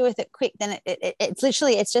don't deal with it quick, then it's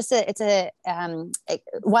literally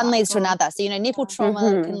one leads to another. So nipple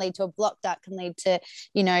trauma can lead to a blocked duct, can lead to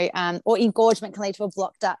or engorgement can lead to a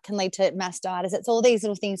blocked duct, can lead to mastitis. It's all these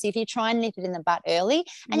little things. So if you try and nip it in the butt early,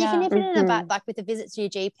 and you can nip it in the butt like with a visit to your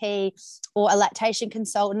GP or a lactation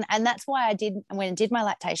consultant, and that's why I went and did my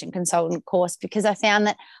lactation consultant course, because I found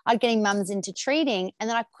that I'd getting mums into treating, and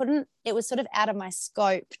then I couldn't. It was sort of out of my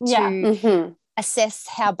scope to assess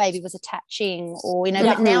how baby was attaching, or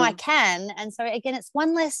but now I can, and so again it's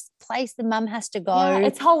one less place the mum has to go.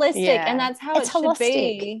 It's holistic, and that's how it should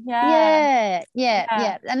be. Yeah,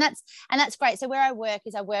 and that's great. So where I work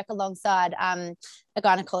is I work alongside some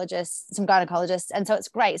gynecologists, and so it's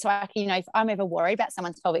great. So I can, if I'm ever worried about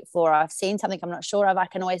someone's pelvic floor, or I've seen something I'm not sure of, I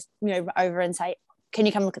can always over and say, can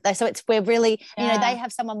you come look at that? So we're really, they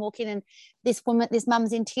have someone walk in, and this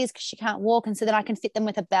mum's in tears because she can't walk. And so then I can fit them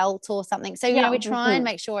with a belt or something. So, we try and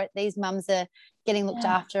make sure these mums are getting looked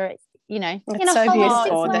after, It's so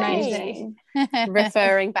beautiful that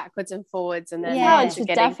referring backwards and forwards, and then it should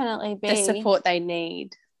definitely be the support they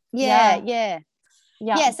need. Yeah.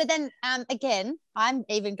 So then, again, I'm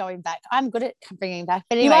even going back. I'm good at bringing back.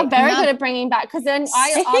 But anyway, you are very good at bringing back, because then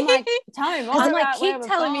I'm like, tell me more. I'm like, keep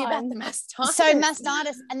telling me about the mastitis. So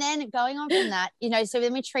mastitis, and then going on from that, so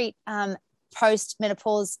then we treat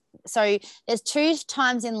post-menopause. So there's 2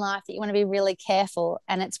 times in life that you want to be really careful,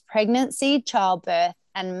 and it's pregnancy, childbirth,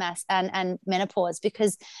 and and menopause,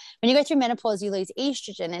 because when you go through menopause, you lose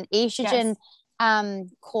estrogen, and estrogen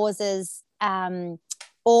causes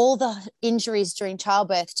all the injuries during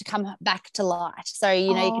childbirth to come back to light. So,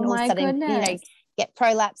 you can all of a sudden, get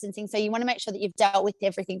prolapse and things. So you want to make sure that you've dealt with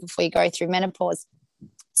everything before you go through menopause.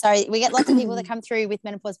 So we get lots of people that come through with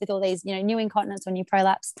menopause with all these, new incontinence or new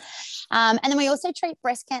prolapse. And then we also treat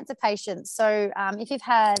breast cancer patients. So if you've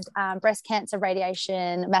had breast cancer,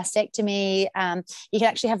 radiation, mastectomy, you can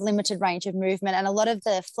actually have limited range of movement. And a lot of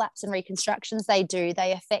the flaps and reconstructions they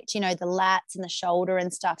affect, the lats and the shoulder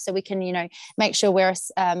and stuff. So we can, make sure we're,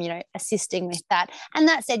 assisting with that. And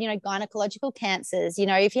that said, gynecological cancers,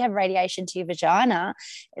 if you have radiation to your vagina,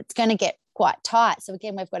 it's going to get quite tight. So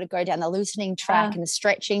again, we've got to go down the loosening track and the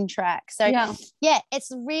stretching track. So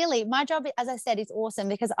it's really, my job, as I said, is awesome,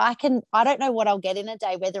 because I don't know what I'll get in a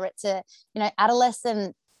day, whether it's a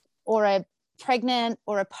adolescent or a pregnant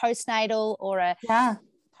or a postnatal or a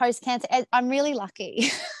post-cancer. I'm really lucky.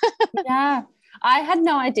 I had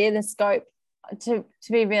no idea the scope, to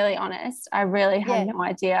be really honest. I really had no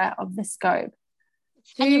idea of the scope.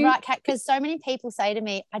 And you're right, Kat, because so many people say to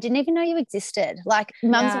me, I didn't even know you existed. Like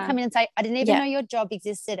mums will come in and say, I didn't even know your job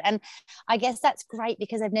existed. And I guess that's great,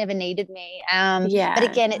 because they've never needed me. But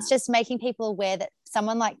again, it's just making people aware that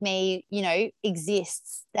someone like me,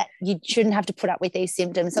 exists, that you shouldn't have to put up with these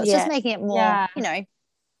symptoms. So it's just making it more,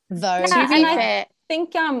 though. And I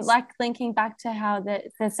think like linking back to how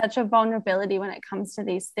there's such a vulnerability when it comes to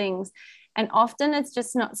these things. And often it's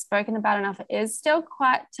just not spoken about enough. It is still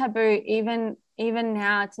quite taboo, even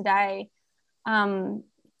now today. I'd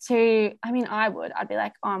be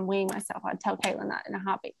like, I'm weeing myself. I'd tell Caitlin that in a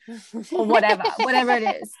heartbeat, or whatever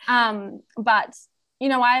it is. But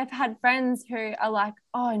I've had friends who are like,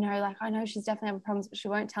 oh no, like I know she's definitely having problems, but she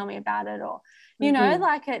won't tell me about it, or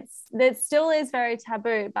like it still is very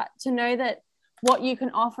taboo. But to know that what you can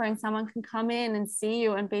offer, and someone can come in and see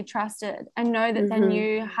you and be trusted, and know that then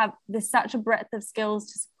there's such a breadth of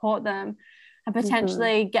skills to support them, and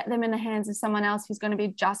potentially get them in the hands of someone else who's going to be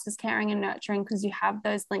just as caring and nurturing, because you have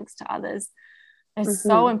those links to others, is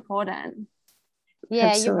so important. Yeah,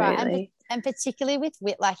 absolutely. You're right. And particularly with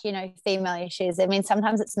like, female issues, I mean,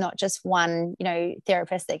 sometimes it's not just one,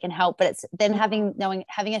 therapist that can help, but it's then having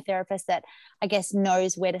a therapist that I guess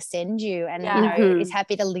knows where to send you, and, is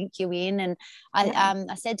happy to link you in. And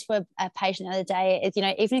I said to a patient the other day,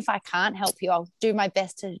 even if I can't help you, I'll do my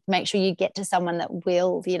best to make sure you get to someone that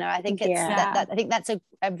will, I think it's I think that's a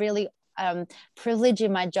really privilege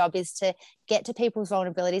in my job, is to get to people's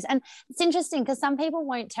vulnerabilities. And it's interesting, because some people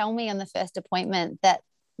won't tell me on the first appointment that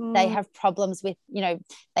they have problems with,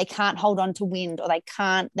 they can't hold on to wind, or they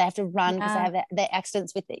have to run because they have their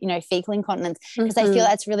accidents with, fecal incontinence, because they feel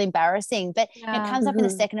that's really embarrassing. But it comes up in the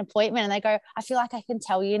second appointment, and they go, I feel like I can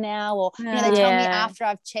tell you now, or they tell me after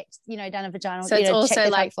I've checked, done a vaginal. So it's also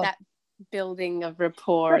like that building of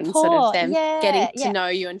rapport and sort of them getting to know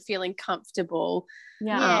you and feeling comfortable.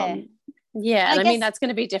 And I mean, that's going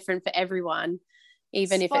to be different for everyone.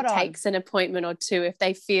 even if Spot it on. takes an appointment or two, if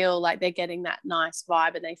they feel like they're getting that nice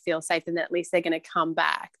vibe and they feel safe, then at least they're going to come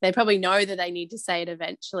back. They probably know that they need to say it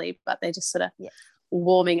eventually, but they're just sort of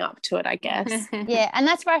warming up to it, I guess. Yeah. And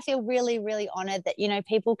that's where I feel really, really honored that, you know,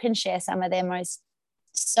 people can share some of their most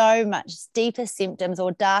so much deeper symptoms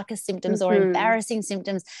or darker symptoms or embarrassing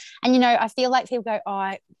symptoms. And, you know, I feel like people go, oh,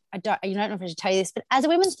 I don't know if I should tell you this, but as a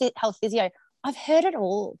women's health physio, I've heard it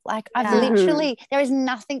all. Like I've literally, there is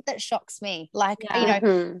nothing that shocks me. Like, you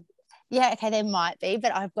know, okay, there might be,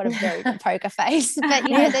 but I've got a very good poker face. But,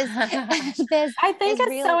 you know, there's I think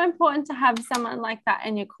it's so important to have someone like that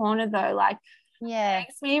in your corner though. Like, it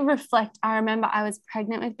makes me reflect. I remember I was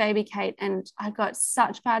pregnant with baby Kate and I got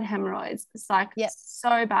such bad hemorrhoids. It's like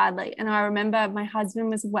so badly. And I remember my husband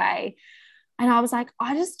was away and I was like,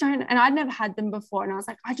 I just don't, and I'd never had them before. And I was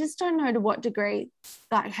like, I just don't know to what degree,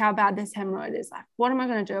 like how bad this hemorrhoid is. Like, what am I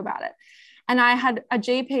going to do about it? And I had a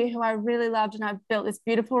GP who I really loved and I've built this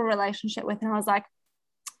beautiful relationship with. And I was like,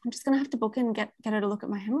 I'm just going to have to book in and get her to look at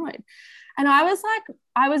my hemorrhoid. And I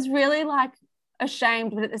was really like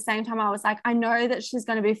ashamed, but at the same time, I was like, I know that she's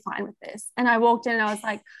going to be fine with this. And I walked in and I was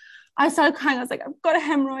like, I started crying. I was like, I've got a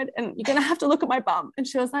hemorrhoid and you're going to have to look at my bum. And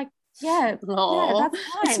she was like, yeah, that's fine.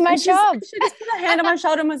 It's my job. She just put her hand on my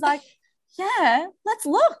shoulder and was like, yeah, let's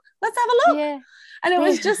have a look. Yeah. And it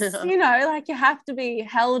was just, you know, like you have to be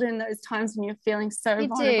held in those times when you're feeling so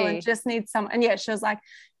vulnerable and just need someone. And she was like,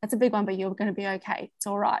 that's a big one, but you're going to be okay. It's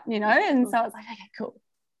all right, you know? And so I was like, okay, cool.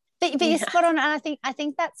 But you're spot on. And I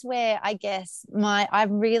think that's where I guess I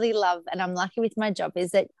really love, and I'm lucky with my job,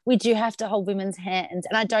 is that we do have to hold women's hands.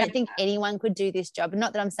 And I don't think anyone could do this job. And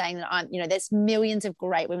not that I'm saying that you know, there's millions of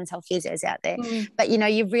great women's health physios out there, but, you know,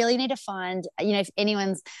 you really need to find, you know, if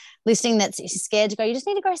anyone's listening that's scared to go, you just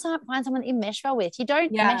need to go find someone that you mesh well with. You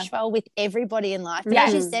don't mesh well with everybody in life. But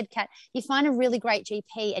as you said, Kat, you find a really great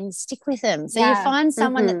GP and you stick with them. So you find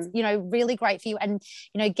someone that's, you know, really great for you and,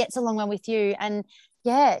 you know, gets along well with you. And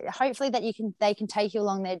hopefully that they can take you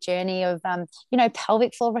along their journey of you know,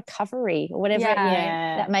 pelvic floor recovery or whatever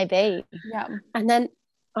that may be. And then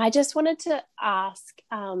I just wanted to ask,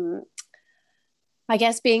 I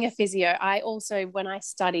guess being a physio, I also, when I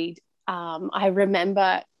studied, I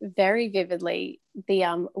remember very vividly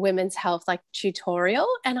the women's health like tutorial,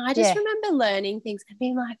 and I just remember learning things and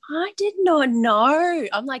being like, I did not know.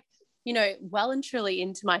 I'm like, you know, well and truly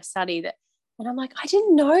into my study and I'm like, I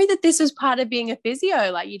didn't know that this was part of being a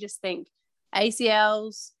physio. Like you just think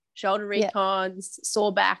ACLs, shoulder recons,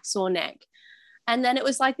 sore back, sore neck. And then it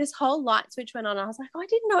was like this whole light switch went on. I was like, I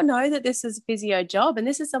did not know that this is a physio job. And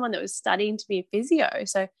this is someone that was studying to be a physio.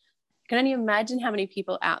 So I can only imagine how many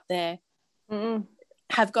people out there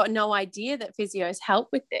have got no idea that physios help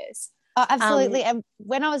with this. Oh, absolutely. And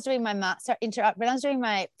when I was doing my when I was doing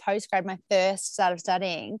my postgrad, my first start of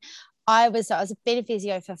studying, I was been a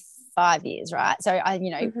physio for 5 years, right? So I, you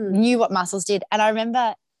know, knew what muscles did. And I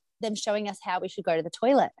remember them showing us how we should go to the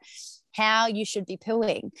toilet, how you should be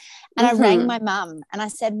pooing. And I rang my mum and I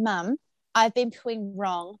said, Mum, I've been pooing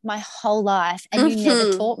wrong my whole life and you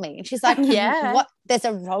never taught me. And she's like, what? There's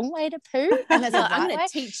a wrong way to poo and there's a right I'm going way?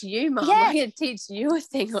 to teach you, Mum. I'm going to teach you a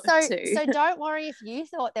thing or two. So don't worry if you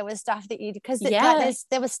thought there was stuff that you did, because like,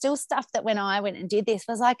 there was still stuff that when I went and did this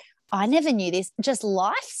was like, I never knew this, just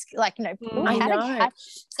life, like, you know,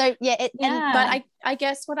 so but I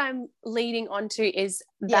guess what I'm leading on to is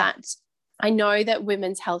that I know that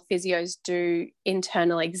women's health physios do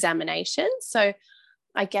internal examinations. So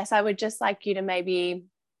I guess I would just like you to maybe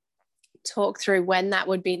talk through when that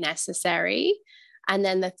would be necessary and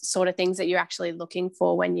then the sort of things that you're actually looking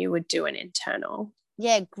for when you would do an internal.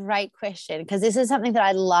 Yeah, great question, because this is something that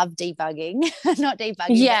I love debugging, not debugging,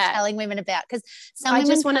 but telling women about, because I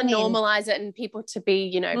just want to normalize it and people to be,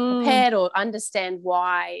 you know, prepared or understand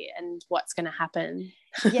why and what's going to happen.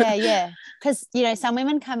 Because, you know, some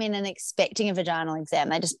women come in and expecting a vaginal exam.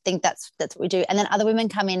 They just think that's what we do. And then other women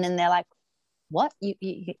come in and they're like, what?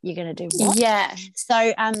 You're going to do what?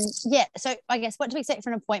 So, so I guess what to expect for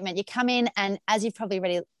an appointment. You come in and, as you've probably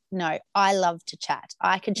already know, I love to chat.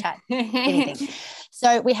 I can chat anything.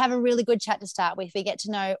 So we have a really good chat to start with. We get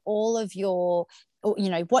to know all of your, you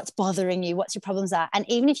know, what's bothering you, what's your problems are. And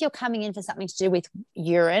even if you're coming in for something to do with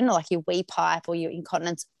urine, or like your wee pipe or your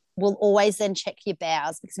incontinence, we'll always then check your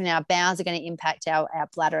bowels, because now our bowels are going to impact our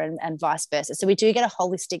bladder and vice versa. So we do get a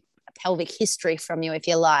holistic pelvic history from you, if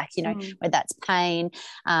you like, you know, whether that's pain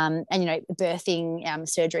and, you know, birthing,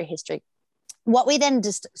 surgery history. What we then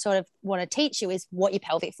just sort of want to teach you is what your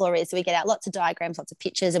pelvic floor is. So we get out lots of diagrams, lots of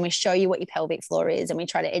pictures, and we show you what your pelvic floor is, and we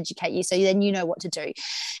try to educate you so then you know what to do.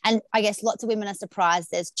 And I guess lots of women are surprised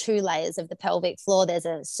there's 2 layers of the pelvic floor. There's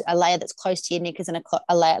a layer that's close to your knickers and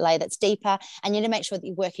a layer that's deeper, and you need to make sure that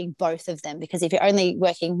you're working both of them, because if you're only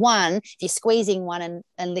working one, if you're squeezing one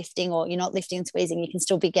and lifting, or you're not lifting and squeezing, you can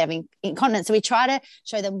still be getting incontinence. So we try to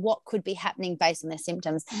show them what could be happening based on their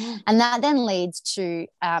symptoms. And that then leads to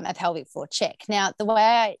a pelvic floor check. Now, the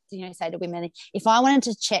way I say to women, if I wanted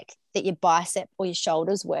to check that your bicep or your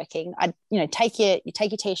shoulder's working, I'd take your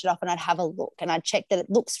t-shirt off and I'd have a look, and I'd check that it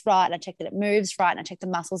looks right, and I'd check that it moves right, and I'd check the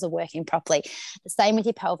muscles are working properly. The same with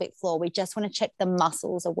your pelvic floor. We just want to check the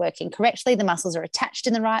muscles are working correctly, the muscles are attached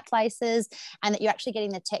in the right places, and that you're actually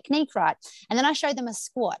getting the technique right. And then I show them a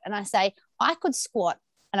squat, and I say, I could squat,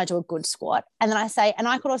 and I do a good squat. And then I say, and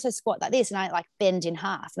I could also squat like this, and I like bend in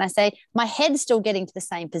half. And I say, my head's still getting to the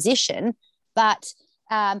same position, but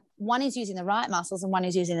one is using the right muscles and one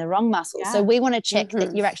is using the wrong muscles. So we want to check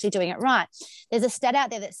that you're actually doing it right. There's a stat out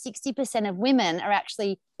there that 60% of women are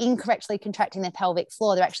actually incorrectly contracting their pelvic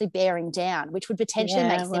floor. They're actually bearing down, which would potentially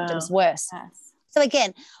make symptoms worse. Yes. So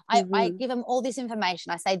again, I give them all this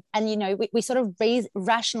information. I say, and we sort of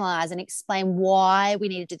rationalize and explain why we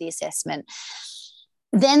need to do the assessment.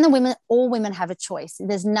 Then all women have a choice.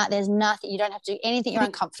 There's nothing, you don't have to do anything you're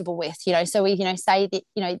uncomfortable with, so we, say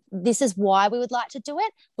that, this is why we would like to do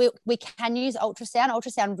it. We can use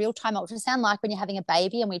ultrasound, real-time ultrasound, like when you're having a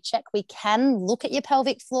baby and we check, we can look at your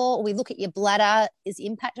pelvic floor, or we look at your bladder, is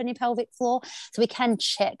impact on your pelvic floor. So we can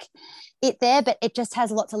check it there, but it just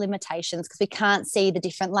has lots of limitations because we can't see the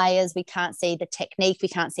different layers. We can't see the technique. We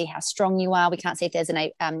can't see how strong you are. We can't see if there's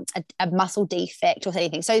a muscle defect or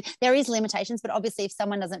anything. So there is limitations, but obviously if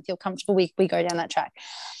someone doesn't feel comfortable, we go down that track.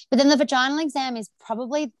 But then the vaginal exam is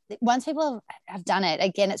probably, once people have done it,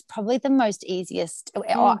 again, it's probably the most easiest,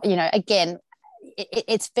 again,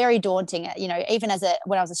 it's very daunting, even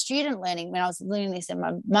when I was a student when I was learning this in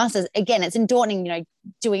my master's, again, it's daunting,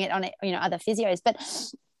 doing it on, other physios, but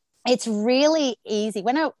it's really easy.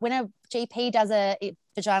 When a GP does a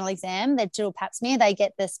vaginal exam, they do a pap smear, they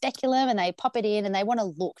get the speculum and they pop it in and they want to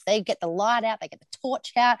look. They get the light out, they get the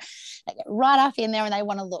torch out, they get right up in there and they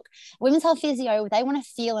want to look. Women's health physio, they want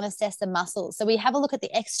to feel and assess the muscles. So we have a look at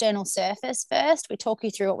the external surface first. We talk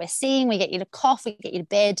you through what we're seeing. We get you to cough, we get you to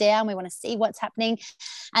bear down. We want to see what's happening.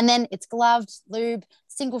 And then it's gloved, lube,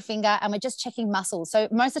 single finger, and we're just checking muscles. So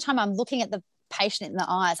most of the time I'm looking at the patient in the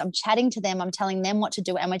eyes, I'm chatting to them, I'm telling them what to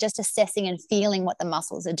do, and we're just assessing and feeling what the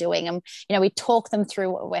muscles are doing. And we talk them through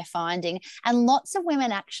what we're finding. And lots of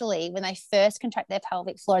women actually, when they first contract their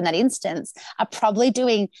pelvic floor in that instance, are probably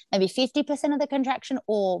doing maybe 50% of the contraction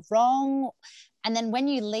or wrong. And then when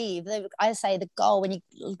you leave, I say the goal,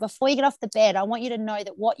 before you get off the bed, I want you to know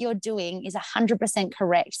that what you're doing is 100%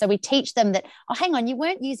 correct. So we teach them that, oh, hang on, you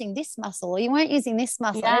weren't using this muscle or you weren't using this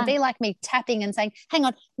muscle. Yeah. And it'd be like me tapping and saying, hang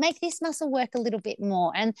on, make this muscle work a little bit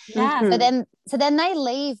more. And so then they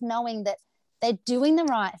leave knowing that they're doing the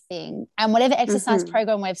right thing, and whatever exercise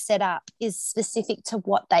program we've set up is specific to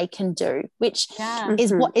what they can do, which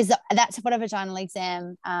is that's what a vaginal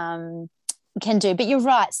exam can do. But you're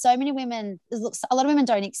right, so many women, a lot of women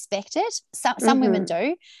don't expect it. Some women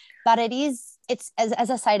do, but it's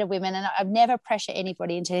as I say to women, and I've never pressure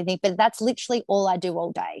anybody into anything, but that's literally all I do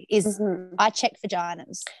all day is I check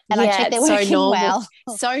vaginas and I check they're working well.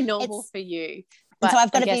 So normal for you. But so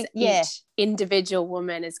I've got each individual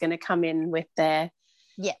woman is going to come in with their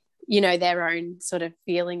their own sort of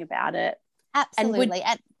feeling about it. Absolutely.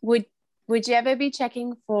 And would you ever be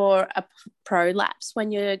checking for a prolapse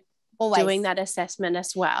when you're doing that assessment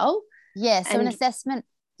as well? Yeah, so an assessment.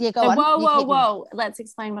 Yeah, go on. Whoa. Let's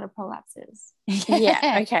explain what a prolapse is.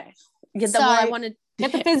 Yeah, okay. I wanted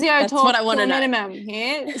get the physio talk what I want to know. Minimum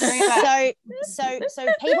here. So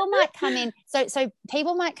people might come in. So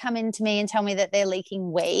people might come in to me and tell me that they're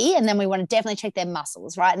leaking wee, and then we want to definitely check their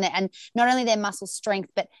muscles, right? And not only their muscle strength,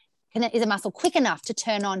 but is a muscle quick enough to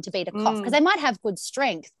turn on to beat a cough? Because they might have good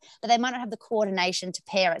strength, but they might not have the coordination to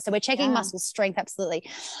pair it. So we're checking muscle strength, absolutely.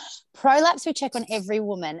 Prolapse we check on every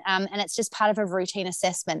woman, and it's just part of a routine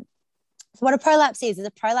assessment. So what a prolapse is a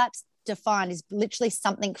prolapse defined is literally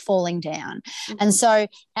something falling down. And so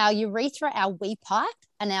our urethra, our wee pipe,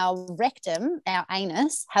 and our rectum, our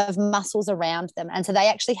anus, have muscles around them. And so they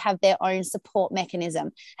actually have their own support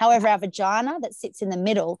mechanism. However, our vagina that sits in the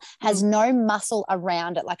middle has no muscle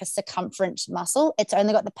around it, like a circumference muscle. It's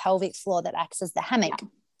only got the pelvic floor that acts as the hammock.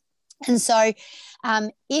 And so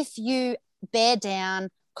if you bear down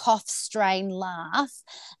cough, strain, laugh,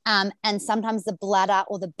 and sometimes the bladder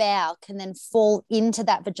or the bowel can then fall into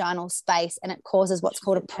that vaginal space, and it causes what's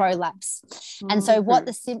called a prolapse. And so what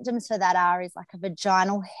the symptoms for that are is like a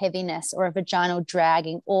vaginal heaviness or a vaginal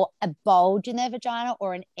dragging or a bulge in their vagina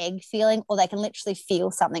or an egg feeling, or they can literally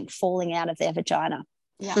feel something falling out of their vagina.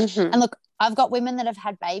 Yeah. And look, I've got women that have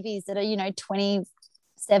had babies that are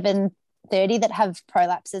 27, 30 that have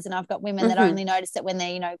prolapses, and I've got women that only notice it when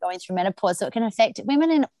they're going through menopause. So it can affect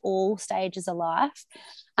women in all stages of life.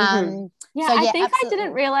 I think absolutely. I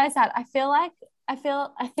didn't realize that. I think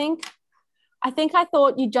I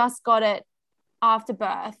thought you just got it after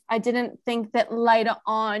birth. I didn't think that later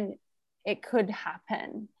on it could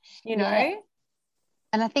happen, you know?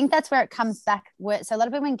 And I think that's where it comes back. So a lot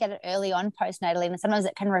of women get it early on postnatally, and sometimes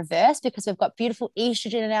it can reverse because we've got beautiful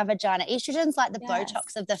estrogen in our vagina. Estrogen's like the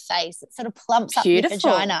Botox of the face. It sort of plumps up your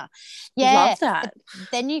vagina. Yeah. Love that.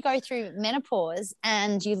 But then you go through menopause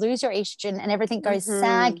and you lose your estrogen and everything goes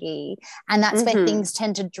saggy, and that's where things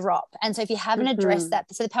tend to drop. And so if you haven't addressed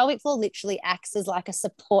that, so the pelvic floor literally acts as like a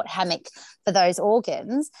support hammock for those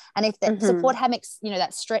organs. And if the support hammocks,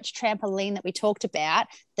 that stretch trampoline that we talked about,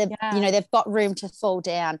 they've got room to fall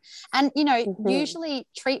down. And usually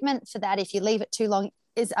treatment for that, if you leave it too long,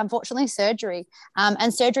 is unfortunately surgery.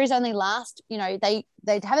 And surgeries only last, they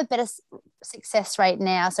have a better success rate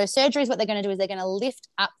now. So surgery is what they're going to do is they're going to lift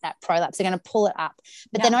up that prolapse, they're going to pull it up,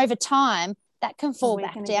 but then over time that can fall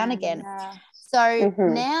back down again. So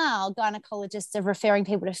now gynecologists are referring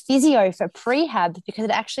people to physio for prehab because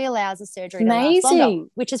it actually allows the surgery to last longer,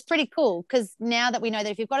 which is pretty cool, because now that we know that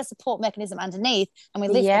if you've got a support mechanism underneath and we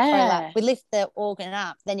lift the prolapse, we lift the organ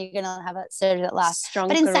up, then you're going to have a surgery that lasts.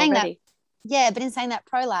 Stronger but in saying already. that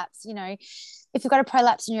prolapse, if you've got a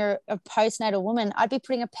prolapse and you're a postnatal woman, I'd be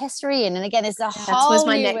putting a pessary in. And again, there's a whole That was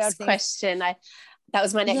my new next question. That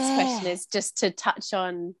was my next question, is just to touch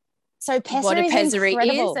on what a pessary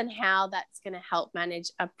is and how that's going to help manage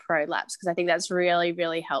a prolapse, because I think that's really,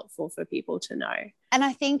 really helpful for people to know. And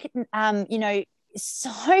I think,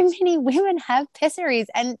 so many women have pessaries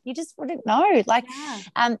and you just wouldn't know.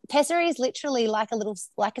 Pessary is literally like a little,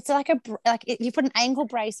 you put an ankle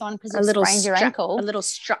brace on because you've sprained your ankle. A little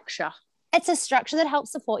structure. It's a structure that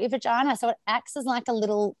helps support your vagina. So it acts as like a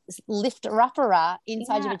little lifter-upper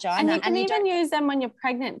inside your vagina. And you can even use them when you're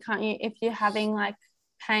pregnant, can't you? If you're having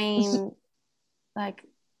pain,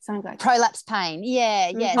 something like prolapse pain.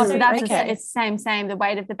 So that's it's same. The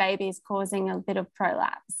weight of the baby is causing a bit of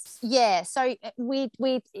prolapse. So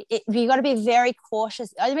you got to be very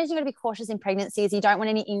cautious. The reason you got to be cautious in pregnancy is you don't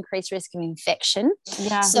want any increased risk of infection.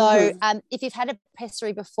 So if you've had a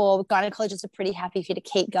pessary before, gynecologists are pretty happy for you to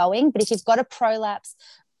keep going. But if you've got a prolapse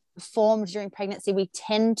formed during pregnancy, we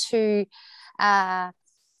tend to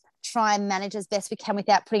try and manage as best we can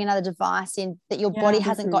without putting another device in that your body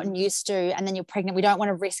hasn't gotten used to, and then you're pregnant. We don't want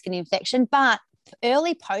to risk an infection. But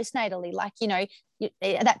early postnatally,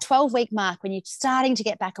 that 12-week mark, when you're starting to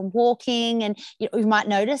get back and walking, and you might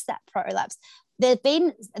notice that prolapse. There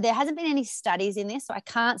hasn't been any studies in this, so I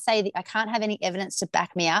can't say that I can't have any evidence to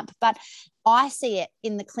back me up, but I see it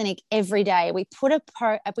in the clinic every day. We put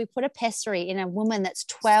a pessary in a woman that's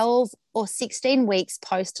 12 or 16 weeks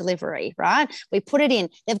post-delivery, right? We put it in.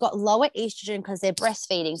 They've got lower estrogen because they're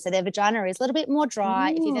breastfeeding, so their vagina is a little bit more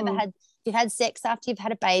dry. If you've had sex after you've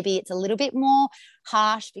had a baby, it's a little bit more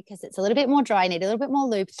harsh because it's a little bit more dry, you need a little bit more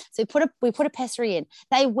lube. So we put a pessary in.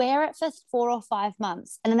 They wear it for 4 or 5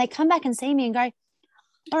 months, and then they come back and see me and go,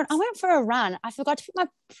 Lauren, I went for a run. I forgot to put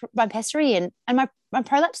my pessary in, and my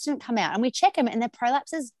prolapse didn't come out. And we check them, and their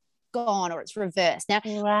prolapse is gone or it's reversed. Now,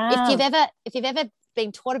 if you've ever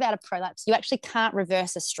been taught about a prolapse, you actually can't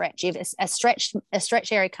reverse a stretch. A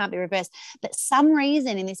stretch area can't be reversed. But some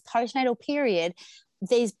reason in this postnatal period,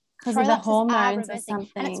 these because of the hormones or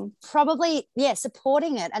something, and it's probably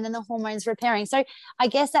supporting it, and then the hormones repairing. So I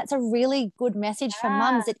guess that's a really good message for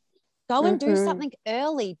mums that go and do something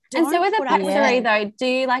early. And so with a pessary though, do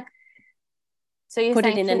you so you're put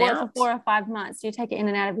saying it in and for out 4 or 5 months? Do you take it in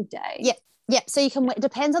and out every day? Yeah. So you can, it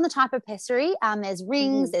depends on the type of pessary. There's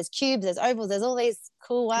rings, there's cubes, there's ovals, there's all these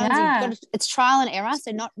cool ones. It's trial and error,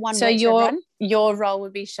 so not one. So your role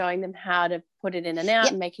would be showing them how to put it in and out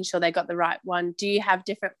and making sure they got the right one. Do you have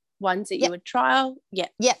different ones that you would trial? So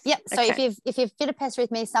if you've fit a pessary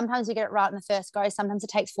with me, sometimes you get it right in the first go. Sometimes it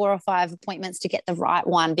takes 4 or 5 appointments to get the right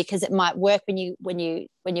one, because it might work when you're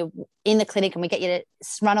in the clinic and we get you to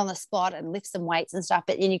run on the spot and lift some weights and stuff,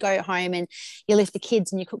 but then you go home and you lift the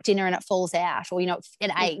kids and you cook dinner and it falls out, or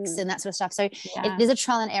it aches and that sort of stuff. So it is a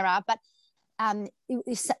trial and error. But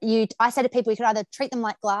I say to people, you can either treat them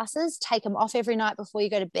like glasses, take them off every night before you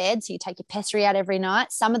go to bed. So you take your pessary out every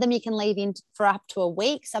night. Some of them you can leave in for up to a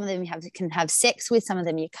week. Some of them can have sex with. Some of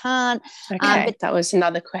them you can't. Okay, but that was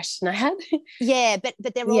another question I had. Yeah, but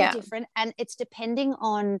they're all different, and it's depending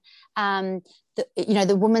on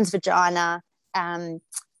the woman's vagina.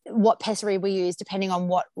 What pessary we use, depending on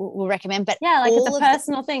what we'll recommend. But like it's a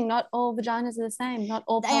personal thing. Not all vaginas are the same. Not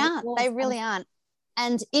all. They aren't. They really aren't.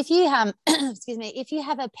 And if you if you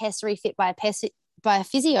have a pessary fit by a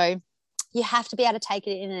physio, you have to be able to take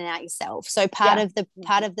it in and out yourself. So part of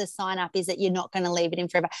the sign up is that you're not going to leave it in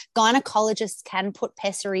forever. Gynecologists can put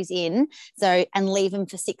pessaries in and leave them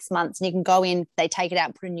for 6 months, and you can go in, they take it out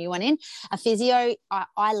and put a new one in. A physio,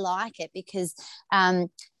 I like it because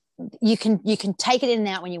you can take it in and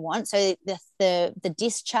out when you want. So the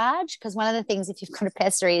discharge, because one of the things if you've got a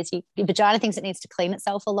pessary is your vagina thinks it needs to clean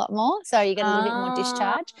itself a lot more, so you get a little bit more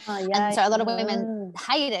discharge. And so a lot of women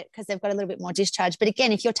hate it because they've got a little bit more discharge. But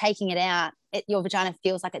again, if you're taking it out, your vagina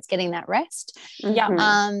feels like it's getting that rest.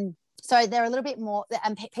 So they're a little bit more,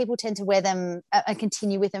 and people tend to wear them and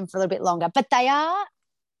continue with them for a little bit longer, but they are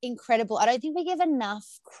incredible. I don't think we give enough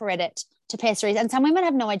credit to pessaries, and some women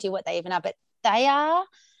have no idea what they even are, but they are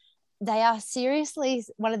seriously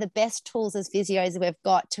one of the best tools as physios we've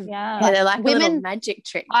got to. They're like women, a little magic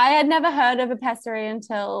trick. I had never heard of a pessary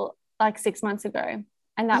until like 6 months ago,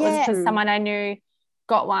 and that was because someone I knew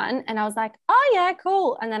got one, and I was like, oh yeah,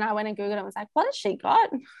 cool. And then I went and googled it and was like, what has she got?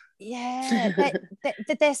 Yeah,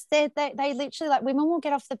 they literally, like, women will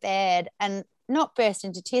get off the bed and not burst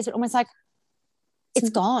into tears, but almost like it's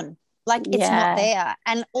gone. Like it's not there,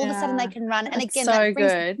 and all of a sudden they can run. And again, so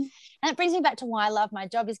good. And it brings me back to why I love my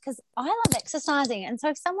job, is because I love exercising. And so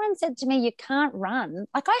if someone said to me, you can't run,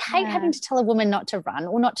 like I hate having to tell a woman not to run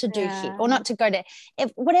or not to do HIIT or not to go to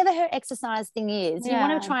whatever her exercise thing is. You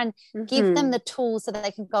want to try and give them the tools so that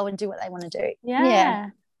they can go and do what they want to do. Yeah,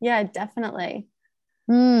 definitely.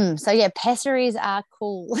 So yeah, pessaries are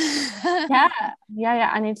cool. yeah.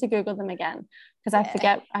 I need to Google them again because I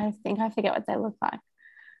think I forget what they look like.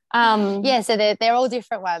 So they're all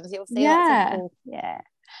different ones. You'll see lots of cool.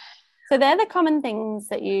 So they're the common things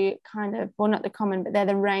that you kind of, well, not the common, but they're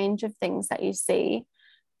the range of things that you see.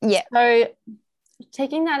 Yeah. So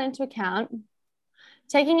taking into account,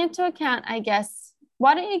 I guess,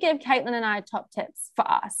 why don't you give Caitlin and I top tips for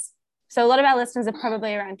us? So a lot of our listeners are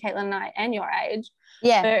probably around Caitlin and I and your age.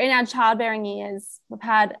 Yeah. We're in our childbearing years. We've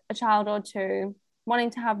had a child or two, wanting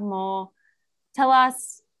to have more. Tell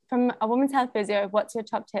us, from a women's health physio, what's your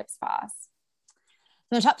top tips for us?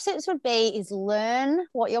 The top tips would be learn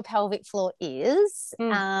what your pelvic floor is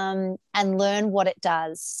and learn what it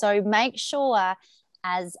does. So make sure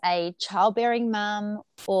as a childbearing mum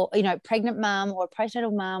or, pregnant mum or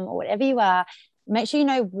postnatal mum or whatever you are, make sure you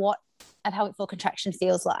know what a pelvic floor contraction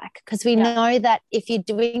feels like, because we know that if you're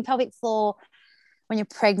doing pelvic floor when you're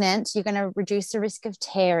pregnant, you're going to reduce the risk of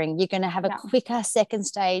tearing. You're going to have a quicker second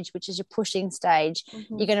stage, which is your pushing stage.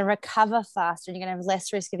 You're going to recover faster, and you're going to have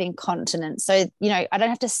less risk of incontinence. So, I don't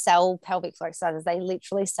have to sell pelvic floor exercises. They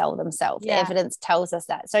literally sell themselves. The evidence tells us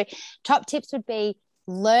that. So top tips would be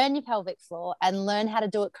learn your pelvic floor and learn how to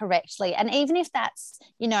do it correctly. And even if that's,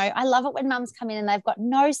 I love it when mums come in and they've got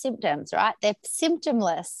no symptoms, right? They're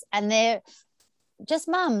symptomless and they're just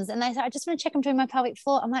mums, and they say, I just want to check I'm doing my pelvic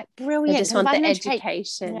floor. I'm like, brilliant. I just want the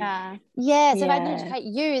education. So if I can educate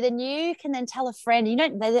you, then you can then tell a friend,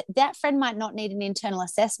 that friend might not need an internal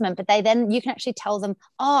assessment, but you can actually tell them,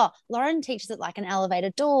 oh, Lauren teaches it like an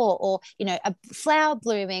elevator door, or, a flower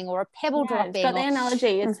blooming or a pebble dropping. It's got the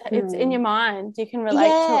analogy. It's in your mind. You can relate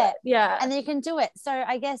to it. Yeah. And then you can do it. So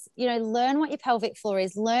I guess, learn what your pelvic floor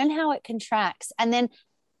is, learn how it contracts, and then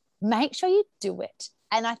make sure you do it.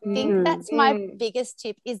 And I think that's my biggest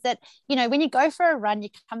tip, is that, when you go for a run, you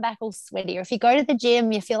come back all sweaty, or if you go to the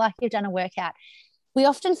gym, you feel like you've done a workout. We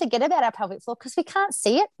often forget about our pelvic floor because we can't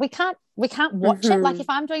see it. We can't watch it. Like if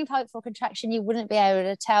I'm doing pelvic floor contraction, you wouldn't be able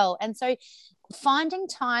to tell. And so finding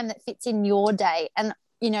time that fits in your day, and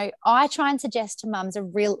I try and suggest to mums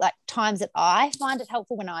times that I find it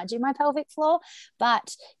helpful when I do my pelvic floor.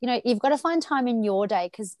 But, you've got to find time in your day,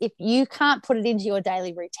 because if you can't put it into your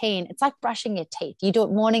daily routine, it's like brushing your teeth. You do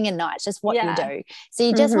it morning and night. It's just what you do. So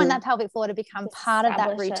you just want that pelvic floor to become part of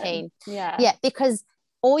that routine. Yeah, because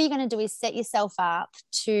all you're going to do is set yourself up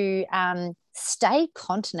to stay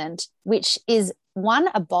continent, which is, one,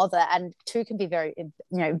 a bother, and two, can be very,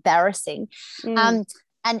 embarrassing.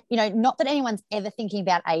 And, not that anyone's ever thinking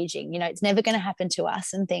about aging, it's never going to happen to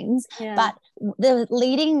us and things. But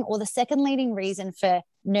the second leading reason for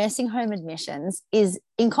nursing home admissions is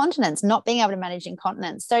incontinence, not being able to manage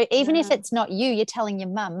incontinence. So even if it's not you, you're telling your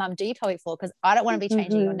mum, do your pelvic floor because I don't want to be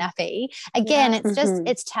changing your nappy. Again, it's just,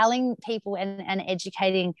 it's telling people and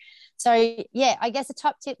educating. So yeah, I guess the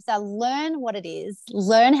top tips are learn what it is,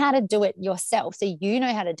 learn how to do it yourself so you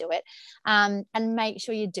know how to do it, and make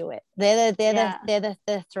sure you do it. They're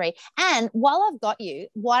the three. And while I've got you,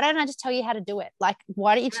 why don't I just tell you how to do it? Like,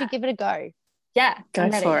 why don't you two give it a go? Yeah, go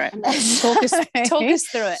for it. Talk us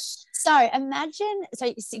through it. So imagine, so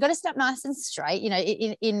you got to sit up nice and straight, you know,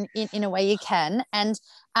 in a way you can. And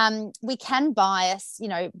we can bias, you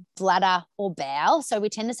know, bladder or bowel. So we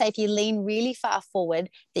tend to say if you lean really far forward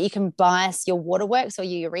that you can bias your waterworks or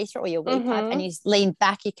your urethra or your wee pipe, and you lean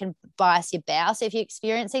back, you can bias your bowel. So if you're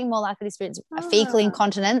experiencing more likely to experience a fecal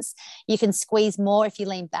incontinence, you can squeeze more if you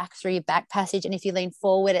lean back through your back passage. And if you lean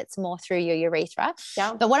forward, it's more through your urethra.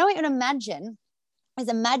 Yeah. But what I want you to imagine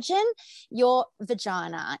your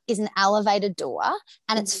vagina is an elevator door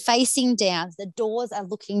and it's facing down. The doors are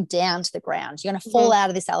looking down to the ground. You're going to fall out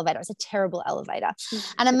of this elevator. It's a terrible elevator.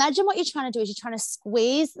 And imagine what you're trying to do is you're trying to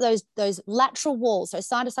squeeze those lateral walls. So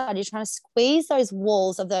side to side, you're trying to squeeze those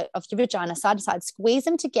walls of your vagina side to side, squeeze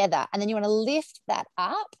them together. And then you want to lift that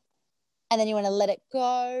up. And then you want to let it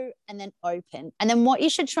go and then open. And then what you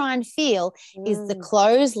should try and feel is the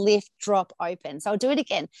close, lift, drop, open. So I'll do it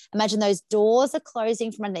again. Imagine those doors are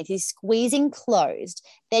closing from underneath. You're squeezing closed.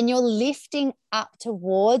 Then you're lifting up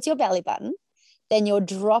towards your belly button. Then you're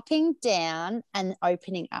dropping down and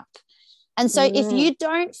opening up. And so if you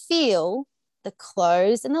don't feel the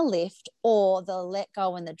close and the lift or the let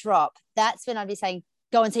go and the drop, that's when I'd be saying,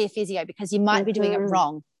 go and see a physio because you might be doing it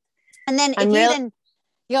wrong. And then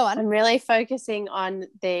go on. I'm really focusing on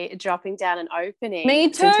the dropping down and opening. Me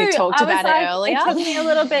too. Since we talked about it earlier. It took me a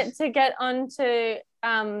little bit to get onto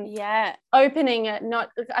opening it.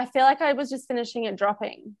 I feel like I was just finishing it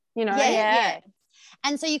dropping, you know? Yeah.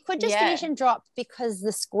 And so you could just finish and drop because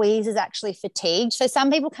the squeeze is actually fatigued. So some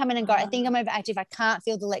people come in and go, I think I'm overactive. I can't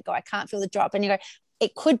feel the let go. I can't feel the drop. And you go,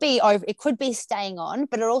 it could be staying on,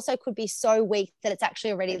 but it also could be so weak that it's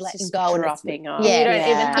actually already letting go and dropping on. Yeah, you don't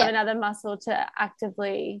even have another muscle to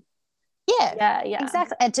actively. Yeah,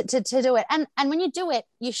 exactly. And to do it. And when you do it,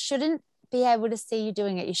 you shouldn't be able to see you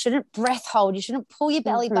doing it. You shouldn't breath hold. You shouldn't pull your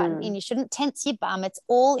belly button in. You shouldn't tense your bum. It's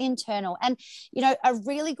all internal. And, you know, a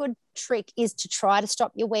really good trick is to try to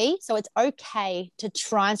stop your wee. So it's okay to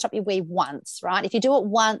try and stop your wee once, right? If you do it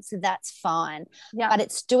once, that's fine. Yeah. But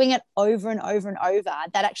it's doing it over and over and over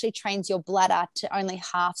that actually trains your bladder to only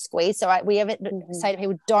half squeeze. So we ever say to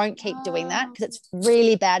people, don't keep doing that because it's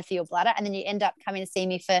really bad for your bladder. And then you end up coming to see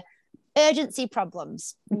me for urgency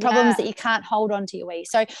problems that you can't hold on to your wee.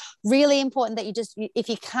 So really important that if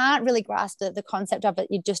you can't really grasp the concept of it,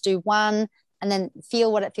 you just do one and then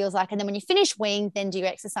feel what it feels like. And then when you finish weeing, then do your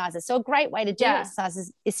exercises. So a great way to do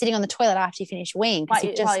exercises is sitting on the toilet after you finish weeing. While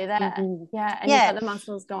you're there. And you've got the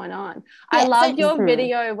muscles going on. I love your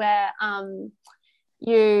video where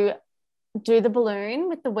you do the balloon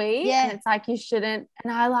with the wee and it's like you shouldn't,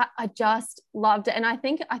 and I just loved it. And I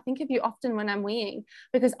think of you often when I'm weeing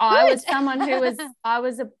because I was someone who was I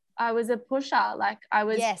was a pusher, like I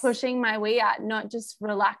was pushing my wee out, not just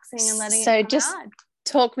relaxing and letting it come just out.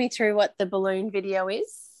 Talk me through what the balloon video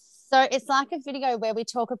is. So it's like a video where we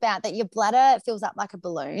talk about that your bladder fills up like a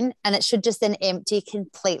balloon and it should just then empty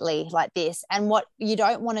completely like this. And what you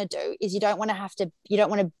don't want to do is you don't want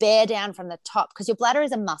to bear down from the top because your bladder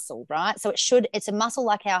is a muscle, right? So it's a muscle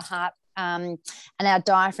like our heart and our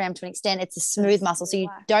diaphragm to an extent. It's a smooth muscle. So you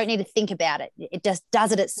don't need to think about it. It just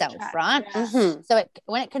does it itself, right? So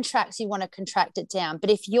when it contracts, you want to contract it down. But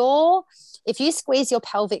if you squeeze your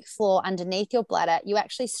pelvic floor underneath your bladder, you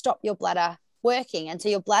actually stop your bladder working, and so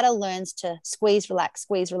your bladder learns to squeeze, relax,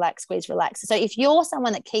 squeeze, relax, squeeze, relax. So if you're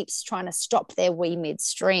someone that keeps trying to stop their wee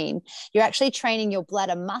midstream, you're actually training your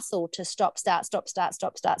bladder muscle to stop, start, stop, start,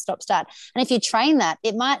 stop, start, stop, start. And if you train that,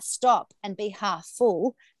 it might stop and be half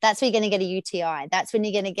full. That's when you're going to get a UTI. That's when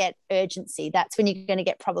you're going to get urgency. That's when you're going to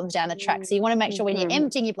get problems down the track. So you want to make sure when you're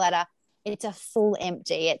emptying your bladder, it's a full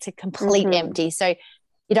empty. It's a complete empty. So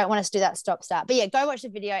you don't want us to do that stop start. But go watch the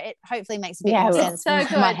video. It hopefully makes a bit more sense. So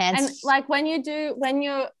good. My hands. And like when you've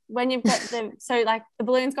got the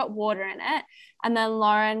balloon's got water in it, and then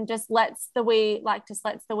Lauren just lets the water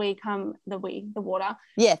come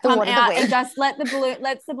out and just lets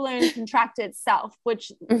the balloon contract itself,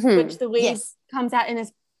 which the wee comes out in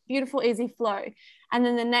this beautiful easy flow. And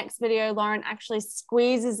then the next video, Lauren actually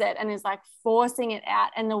squeezes it and is like forcing it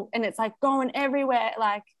out, and it's like going everywhere,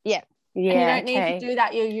 like and you don't need to do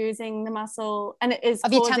that. You're using the muscle, and it is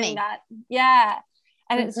of your tummy. That. Yeah.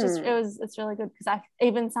 And it's just it's really good because I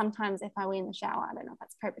even sometimes if I wee in the shower, I don't know if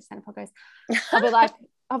that's appropriate for goes,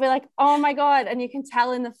 I'll be like, oh my God. And you can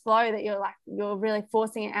tell in the flow that you're really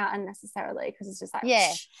forcing it out unnecessarily because it's just like,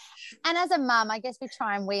 yeah. And as a mum, I guess we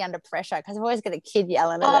try and wee under pressure because I've always got a kid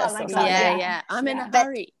yelling at us. My or God, something. Yeah. I'm in a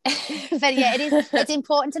hurry. But yeah, it's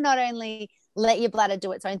important to not only let your bladder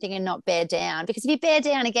do its own thing and not bear down, because if you bear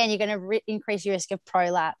down again, you're going to increase your risk of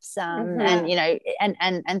prolapse and, you know,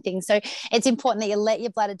 and things. So it's important that you let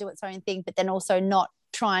your bladder do its own thing, but then also not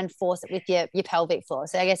try and force it with your pelvic floor.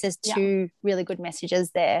 So I guess there's two really good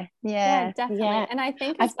messages there. Yeah, definitely. Yeah. And I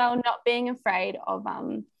think as well, not being afraid of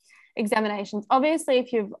examinations. Obviously,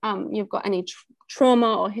 if you've got any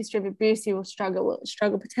trauma or history of abuse, you will struggle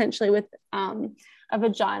potentially with a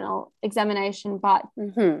vaginal examination.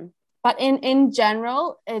 But in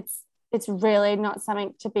general, it's really not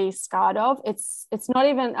something to be scared of. It's not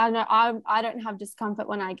even. I know I don't have discomfort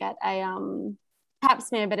when I get a pap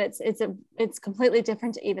smear, but it's completely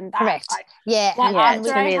different to even that. Correct.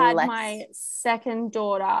 After I had my second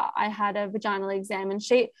daughter, I had a vaginal exam, and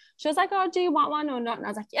she was like, "Oh, do you want one or not?" And I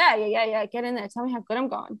was like, "Yeah, get in there. Tell me how good I'm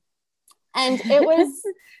going." And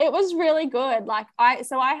it was really good. Like I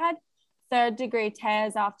had 3rd-degree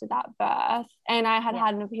tears after that birth, and I had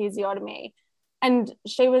an episiotomy. And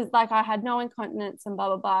she was like, I had no incontinence and blah,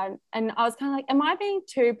 blah, blah. And I was kind of like, am I being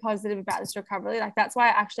too positive about this recovery? Like, that's why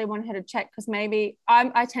I actually wanted her to check, because maybe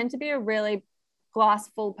I tend to be a really glass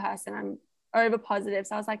full person. I'm over positive.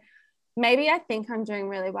 So I was like, maybe I think I'm doing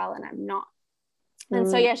really well and I'm not. And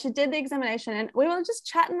so, she did the examination and we were just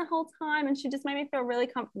chatting the whole time. And she just made me feel really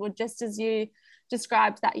comfortable, just as you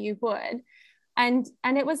described that you would. And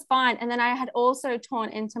it was fine. And then I had also torn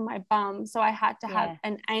into my bum, so I had to have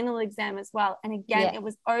an anal exam as well. And again, it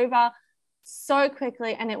was over so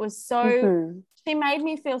quickly, and it was so she made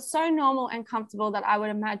me feel so normal and comfortable that I would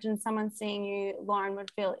imagine someone seeing you, Lauren, would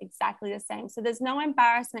feel exactly the same. So there's no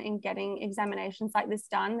embarrassment in getting examinations like this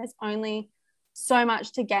done. There's only so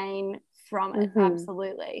much to gain from it.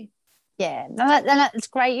 Absolutely. Yeah, no, that's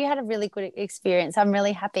great. You had a really good experience. I'm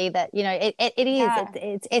really happy that, you know, it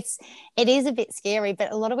is a bit scary,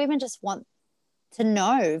 but a lot of women just want to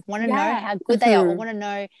know how good they are, or want to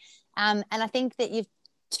know. And I think that you've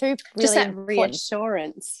two really just that important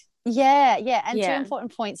reassurance. And two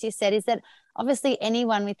important points you said is that obviously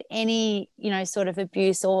anyone with any, you know, sort of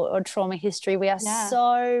abuse or trauma history, we are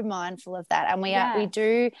so mindful of that, and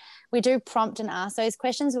we do prompt and ask those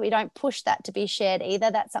questions, but we don't push that to be shared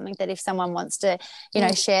either. That's something that if someone wants to, you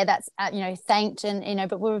know, share, that's you know, thanked, and you know,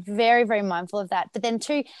 but we're very, very mindful of that. But then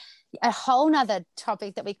two, a whole nother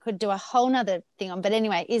topic that we could do a whole nother thing on, but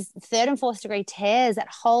anyway, is 3rd and 4th degree tears. That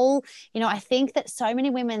whole, you know, I think that so many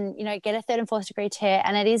women, you know, get a 3rd and 4th degree tear,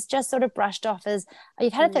 and it is just sort of brushed off as, oh,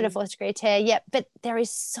 you've had a 3rd and 4th degree tear, but there is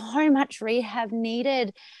so much rehab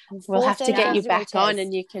needed. We'll have to get you back on,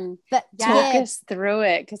 and you can talk us through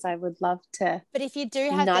it, because I would love to. But if you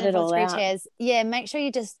do have 3rd and 4th degree tears, make sure you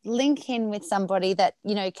just link in with somebody that,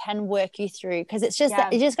 you know, can work you through, because it's just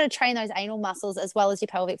that you just got to train those anal muscles as well as your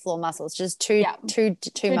pelvic floor muscles, just two muscles.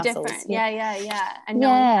 Different. And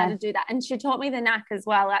knowing how to do that. And she taught me the knack as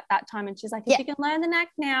well at that time, and she's like, if you can learn the knack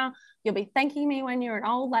now, you'll be thanking me when you're an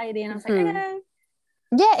old lady. And I was like, okay.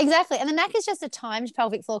 Yeah, exactly. And the knack is just a timed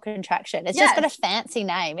pelvic floor contraction. It's just got a fancy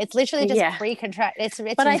name. It's literally just pre-contract. It's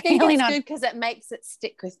but I think really it's good because it makes it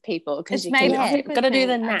stick with people, because you've got to do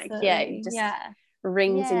the knack. Absolutely. Yeah, it just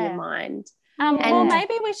rings in your mind. Well,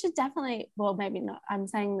 maybe we should definitely, maybe not, I'm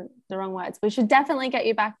saying the wrong words. We should definitely get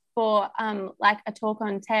you back for like a talk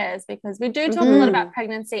on tears, because we do talk a lot about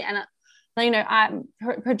pregnancy, and you know, I'm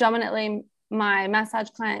predominantly my massage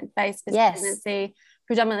client base is pregnancy.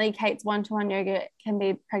 Predominantly Kate's one-to-one yoga can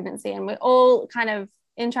be pregnancy, and we're all kind of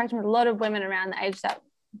interacting with a lot of women around the age that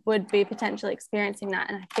would be potentially experiencing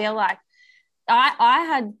that. And I feel like I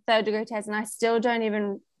had 3rd degree tears, and I still don't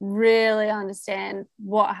even really understand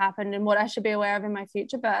what happened and what I should be aware of in my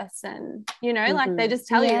future births. And, you know, like they just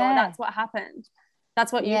tell you, oh, that's what happened.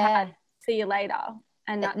 That's what you had. See you later.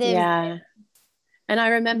 And that's And I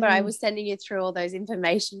remember I was sending you through all those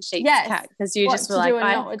information sheets, Kat, because you just were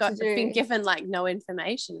like, I've been given like no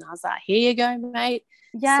information. I was like, here you go, mate.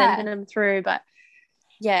 Sending them through. But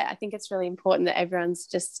I think it's really important that everyone's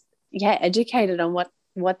just educated on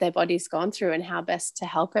what their body's gone through and how best to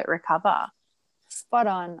help it recover. Spot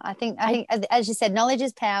on. I think as you said, knowledge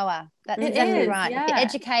is power. That's exactly right. If you're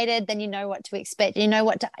educated, then you know what to expect. You know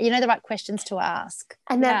the right questions to ask.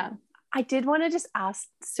 And then I did want to just ask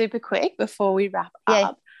super quick before we wrap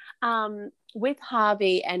up. With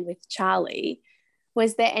Harvey and with Charlie,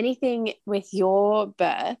 was there anything with your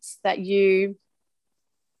births that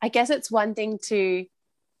I guess it's one thing to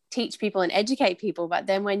teach people and educate people, but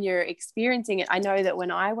then when you're experiencing it, I know that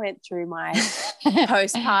when I went through my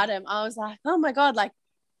postpartum, I was like, oh my God, like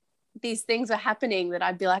these things were happening that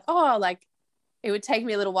I'd be like, oh, like it would take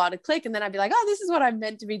me a little while to click, and then I'd be like, oh, this is what I'm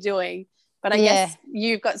meant to be doing. But I guess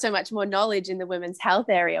you've got so much more knowledge in the women's health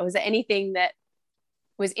area. Was there anything that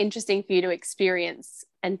was interesting for you to experience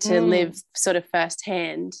and to live sort of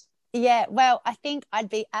firsthand? Yeah, well, I think I'd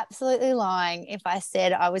be absolutely lying if I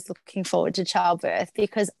said I was looking forward to childbirth,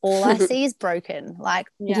 because all I see is broken. Like,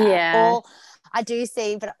 all I do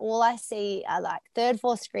see, but all I see are like third,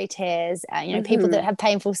 fourth degree tears, people that have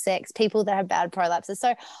painful sex, people that have bad prolapses.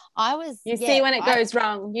 So I was. You see when it goes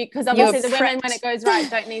wrong, because obviously the women, when it goes right,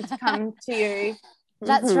 don't need to come to you.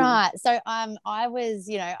 That's right. So I was,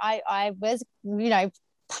 I was,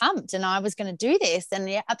 pumped, and I was going to do this, and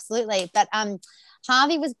yeah, absolutely. But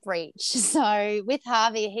Harvey was breech. So with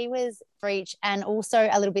Harvey, he was breech and also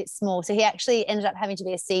a little bit small. So he actually ended up having to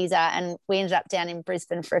be a Caesar, and we ended up down in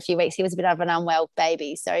Brisbane for a few weeks. He was a bit of an unwell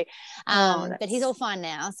baby. So, but he's all fine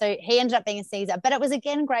now. So he ended up being a Caesar. But it was,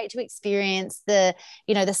 again, great to experience the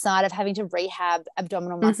side of having to rehab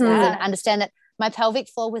abdominal muscles and understand that my pelvic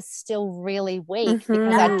floor was still really weak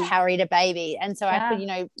because I'd carried a baby. And so I could,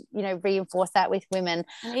 reinforce that with women.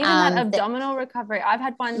 And even that abdominal recovery. I've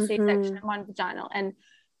had one C-section and one vaginal. And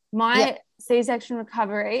my C-section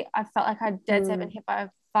recovery, I felt like I'd dead set been hit by a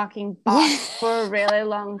fucking bus for a really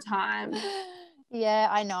long time. Yeah,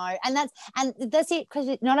 I know. And that's it,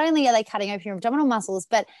 because not only are they cutting open your abdominal muscles,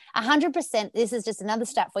 but 100%, this is just another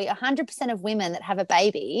stat for you, 100% of women that have a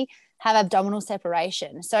baby have abdominal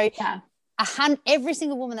separation. So every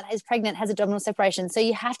single woman that is pregnant has abdominal separation. So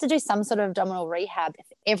you have to do some sort of abdominal rehab.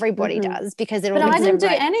 Everybody does, because it all. But I didn't do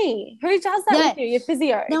any. Who does that with you? Your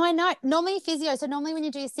physio? No, I know. Normally physio. So normally when you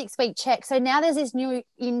do a 6-week check. So now there's this new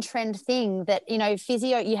in-trend thing that,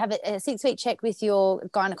 physio, you have a 6-week check with your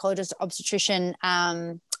gynecologist, obstetrician,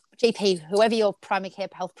 GP, whoever your primary care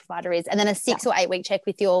health provider is, and then a 6 or 8 week check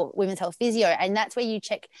with your women's health physio. And that's where you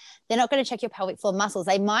check. They're not going to check your pelvic floor muscles.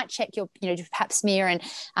 They might check your, pap smear and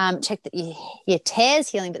check that your tear's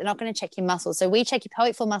healing, but they're not going to check your muscles. So we check your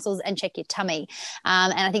pelvic floor muscles and check your tummy.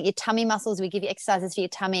 And I think your tummy muscles, we give you exercises for your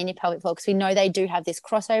tummy and your pelvic floor, because we know they do have this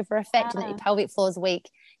crossover effect, and that your pelvic floor is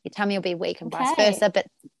weak, your tummy will be weak, and vice versa. But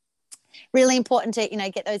really important to,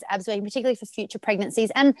 get those abs working, particularly for future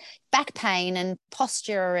pregnancies, and back pain and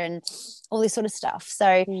posture and all this sort of stuff.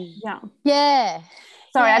 So, yeah.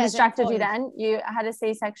 Sorry, I distracted you then. You had a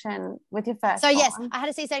C-section with your first one. Yes, I had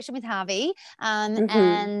a C-section with Harvey, and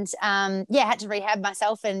had to rehab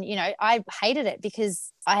myself, and, I hated it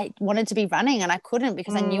because I wanted to be running and I couldn't,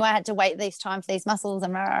 because I knew I had to wait this time for these muscles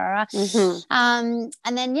and and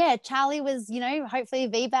then Charlie was, hopefully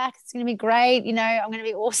VBAC, it's going to be great, I'm going to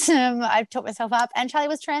be awesome. I taught myself up, and Charlie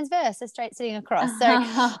was transverse, so straight sitting across. So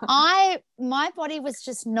my body was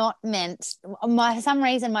just not meant. For some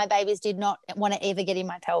reason, my babies did not want to ever get in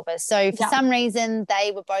my pelvis. So for some reason,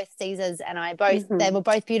 they were both Caesars, and they were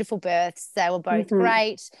both beautiful births. They were both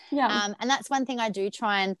great. And that's one thing I do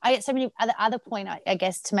try, and I get so many other point, I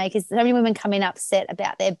guess, to make, is so many women come in upset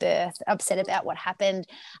about their birth, upset about what happened,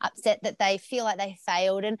 upset that they feel like they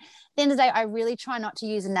failed. And at the end of the day, I really try not to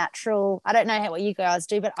use a natural. I don't know what you guys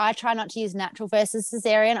do, but I try not to use natural versus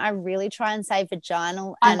cesarean. I really try and say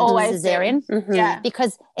vaginal and cesarean,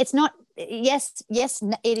 because it's not. Yes,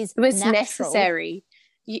 it is. It was necessary,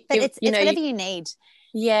 but it's whatever you need.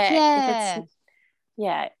 It's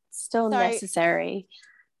still necessary.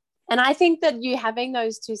 And I think that you having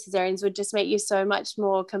those 2 cesareans would just make you so much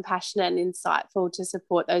more compassionate and insightful to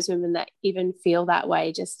support those women that even feel that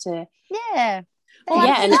way, just to I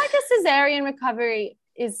feel like a cesarean recovery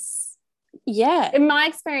is in my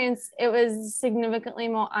experience, it was significantly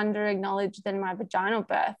more under acknowledged than my vaginal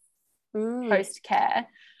birth post care.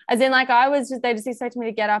 As in, like, they just expected me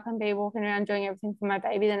to get up and be walking around doing everything for my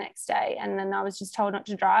baby the next day, and then I was just told not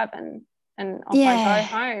to drive, and off I go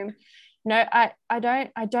home. No, I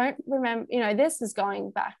don't remember, this is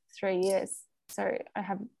going back 3 years, so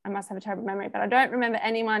I must have a terrible memory, but I don't remember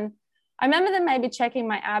anyone. I remember them maybe checking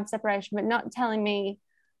my ab separation, but not telling me,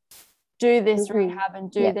 do this rehab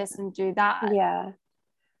and do this and do that. Yeah.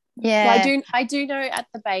 Well, I do know at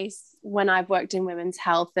the base, when I've worked in women's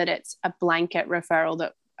health, that it's a blanket referral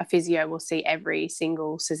that a physio will see every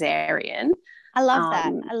single cesarean. I love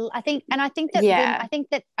that. I think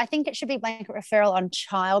it should be blanket referral on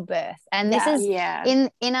childbirth, and this is in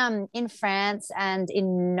France and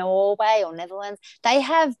in Norway or Netherlands. They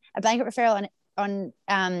have a blanket referral on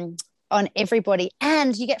on everybody,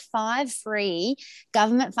 and you get 5 free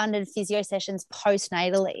government funded physio sessions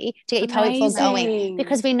postnatally to get your pelvic floor going,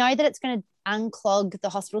 because we know that it's going to unclog the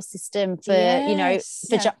hospital system for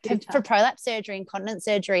for prolapse surgery, incontinence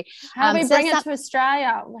surgery. How do we bring it to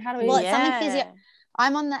Australia? How do we? Well, it's something physio.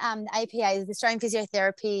 I'm on the APA, the Australian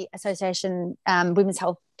Physiotherapy Association Women's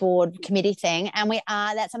Health Board committee thing, and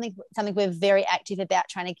that's something we're very active about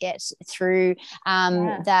trying to get through.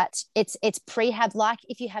 That it's prehab, like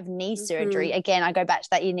if you have knee surgery. Again, I go back to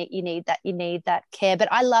that. You need that care. But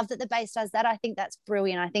I love that the base does that. I think that's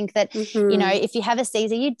brilliant. I think that you know, if you have a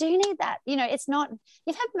Caesar, you do need that. You know, it's not,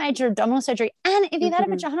 you've had major abdominal surgery, and if you've had a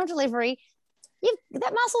vaginal delivery,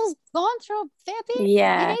 that muscle's gone through a fair bit.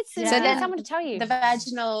 Yeah. You need someone to tell you. The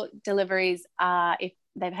vaginal deliveries are if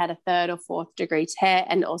they've had a 3rd or 4th degree tear,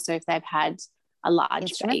 and also if they've had a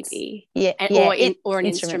large baby. Or an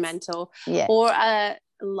instrumental. Or a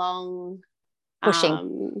long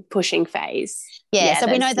pushing phase. So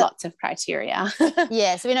we know that lots of criteria.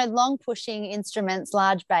 So we know long pushing instruments,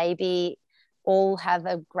 large baby, all have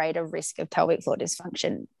a greater risk of pelvic floor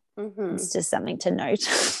dysfunction. It's just something to note.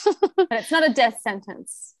 But it's not a death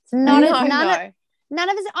sentence. None of us. I've had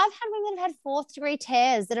women that have had 4th degree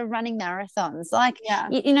tears that are running marathons. Like,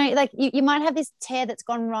 you know, like you might have this tear that's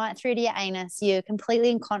gone right through to your anus. You're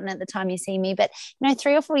completely incontinent at the time you see me, but you know,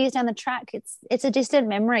 3 or 4 years down the track, it's a distant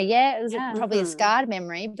memory. It was probably a scarred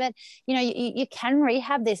memory, but you know, you can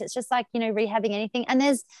rehab this. It's just like, you know, rehabbing anything. And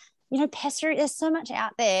there's, you know, pessary, there's so much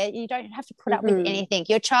out there. You don't have to put up with anything.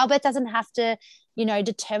 Your childbirth doesn't have to, you know,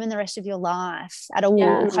 determine the rest of your life at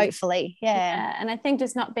all, hopefully. And I think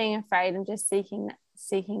just not being afraid and just seeking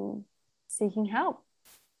help.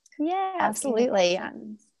 Absolutely.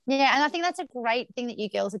 And I think that's a great thing that you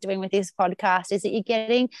girls are doing with this podcast, is that you're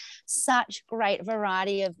getting such great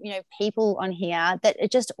variety of, you know, people on here that are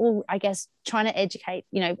just all, I guess, trying to educate,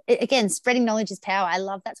 you know, again, spreading knowledge is power. I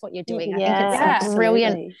love that's what you're doing. I think it's a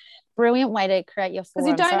brilliant way to create your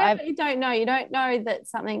forum. Because you don't know that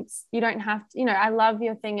something's, you don't have to, you know, I love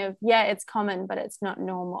your thing of, it's common, but it's not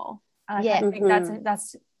normal. I think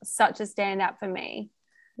that's such a standout for me.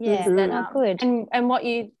 Good. And what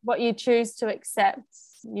you choose to accept,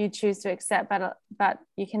 but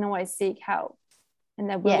you can always seek help. And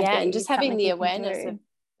and just having the awareness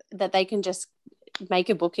that they can just make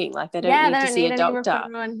a booking, like they don't need to see a doctor.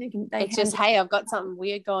 It's just, hey, I've got something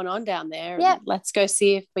weird going on down there, and let's go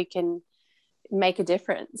see if we can make a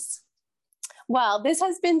difference. Well, this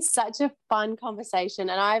has been such a fun conversation,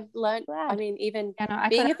 and I've learned, I mean, even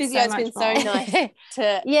being a physio has been so nice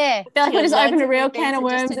to I feel like we just opened a real can of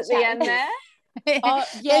worms at the end there.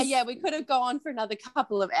 We could have gone for another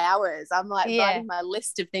couple of hours. I'm like writing my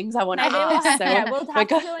list of things I want to ask. We'll have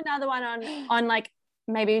to do another one on like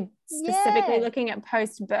maybe specifically looking at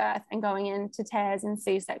post-birth and going into tears and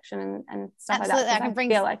C-section and stuff like that. I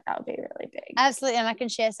feel like that would be really big. Absolutely, and I can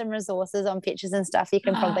share some resources on pictures and stuff you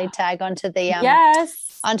can probably tag onto the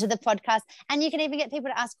onto the podcast. And you can even get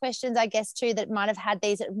people to ask questions, I guess, too, that might have had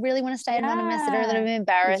these that really want to stay anonymous, that are a little bit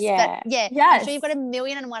embarrassed. But I'm sure you've got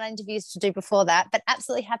 1,001 interviews to do before that, but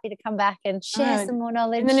absolutely happy to come back and share some more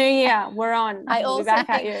knowledge. In the new year, we're on. I also think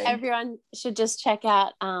everyone should just check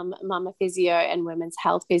out Mama Physio and Women's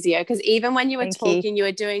Health Physio, because even when you were talking, you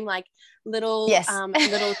were doing like little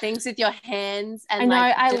little things with your hands, and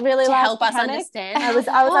I really to like help us understand. I was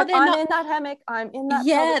like, I'm in that hammock, I'm in that.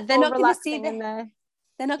 They're not going to see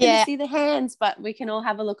they're not going to see the hands, but we can all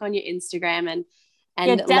have a look on your Instagram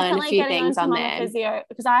and learn a few things on there. Physio,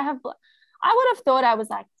 because I would have thought I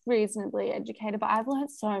was like reasonably educated, but I've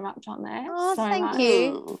learned so much on there. Thank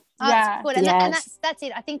you. That's good. And that's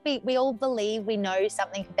it. I think we all believe we know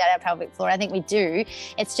something about our pelvic floor. I think we do.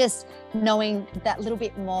 It's just knowing that little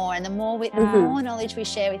bit more, and the more knowledge we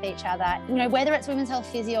share with each other, you know, whether it's women's health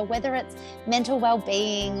physio, whether it's mental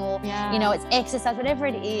well-being, or you know, it's exercise, whatever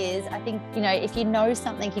it is. I think, you know, if you know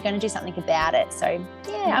something, you're going to do something about it. So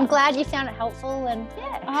I'm glad you found it helpful, and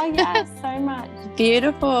so much.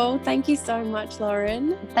 Beautiful. Thank you so much,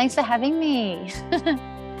 Lauren. Thanks for having me.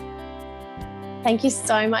 Thank you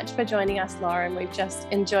so much for joining us, Lauren. We've just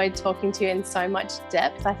enjoyed talking to you in so much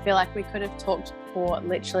depth. I feel like we could have talked for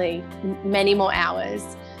literally many more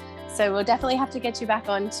hours. So we'll definitely have to get you back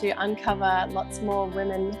on to uncover lots more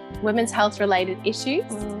women's health related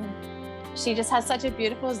issues. She just has such a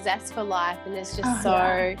beautiful zest for life, and is just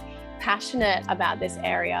passionate about this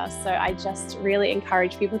area. So I just really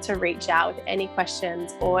encourage people to reach out with any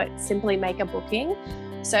questions or simply make a booking.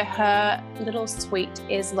 So her little suite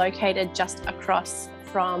is located just across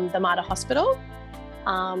from the Mater Hospital,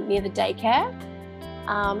 near the daycare.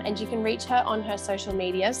 And you can reach her on her social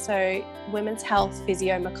media. So Women's Health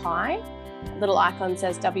Physio Mackay little icon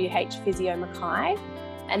says WH Physio Mackay.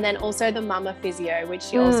 And then also the Mama Physio, which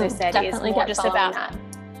she also said is more just about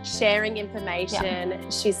sharing information. Yeah.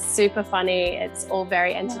 She's super funny. It's all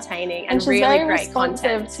very entertaining and she's really very great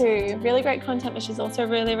content too. Really great content, but she's also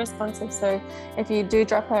really responsive. So if you do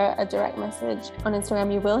drop her a direct message on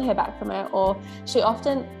Instagram, you will hear back from her. Or she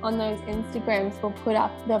often on those Instagrams will put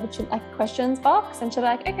up the like a questions box, and she'll be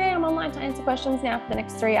like, okay, I'm online to answer questions now for the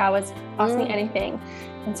next 3 hours. Ask me anything.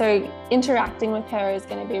 And so interacting with her is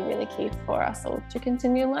going to be really key for us all to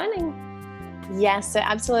continue learning. Yes, so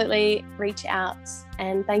absolutely reach out,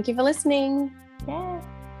 and thank you for listening. Yeah.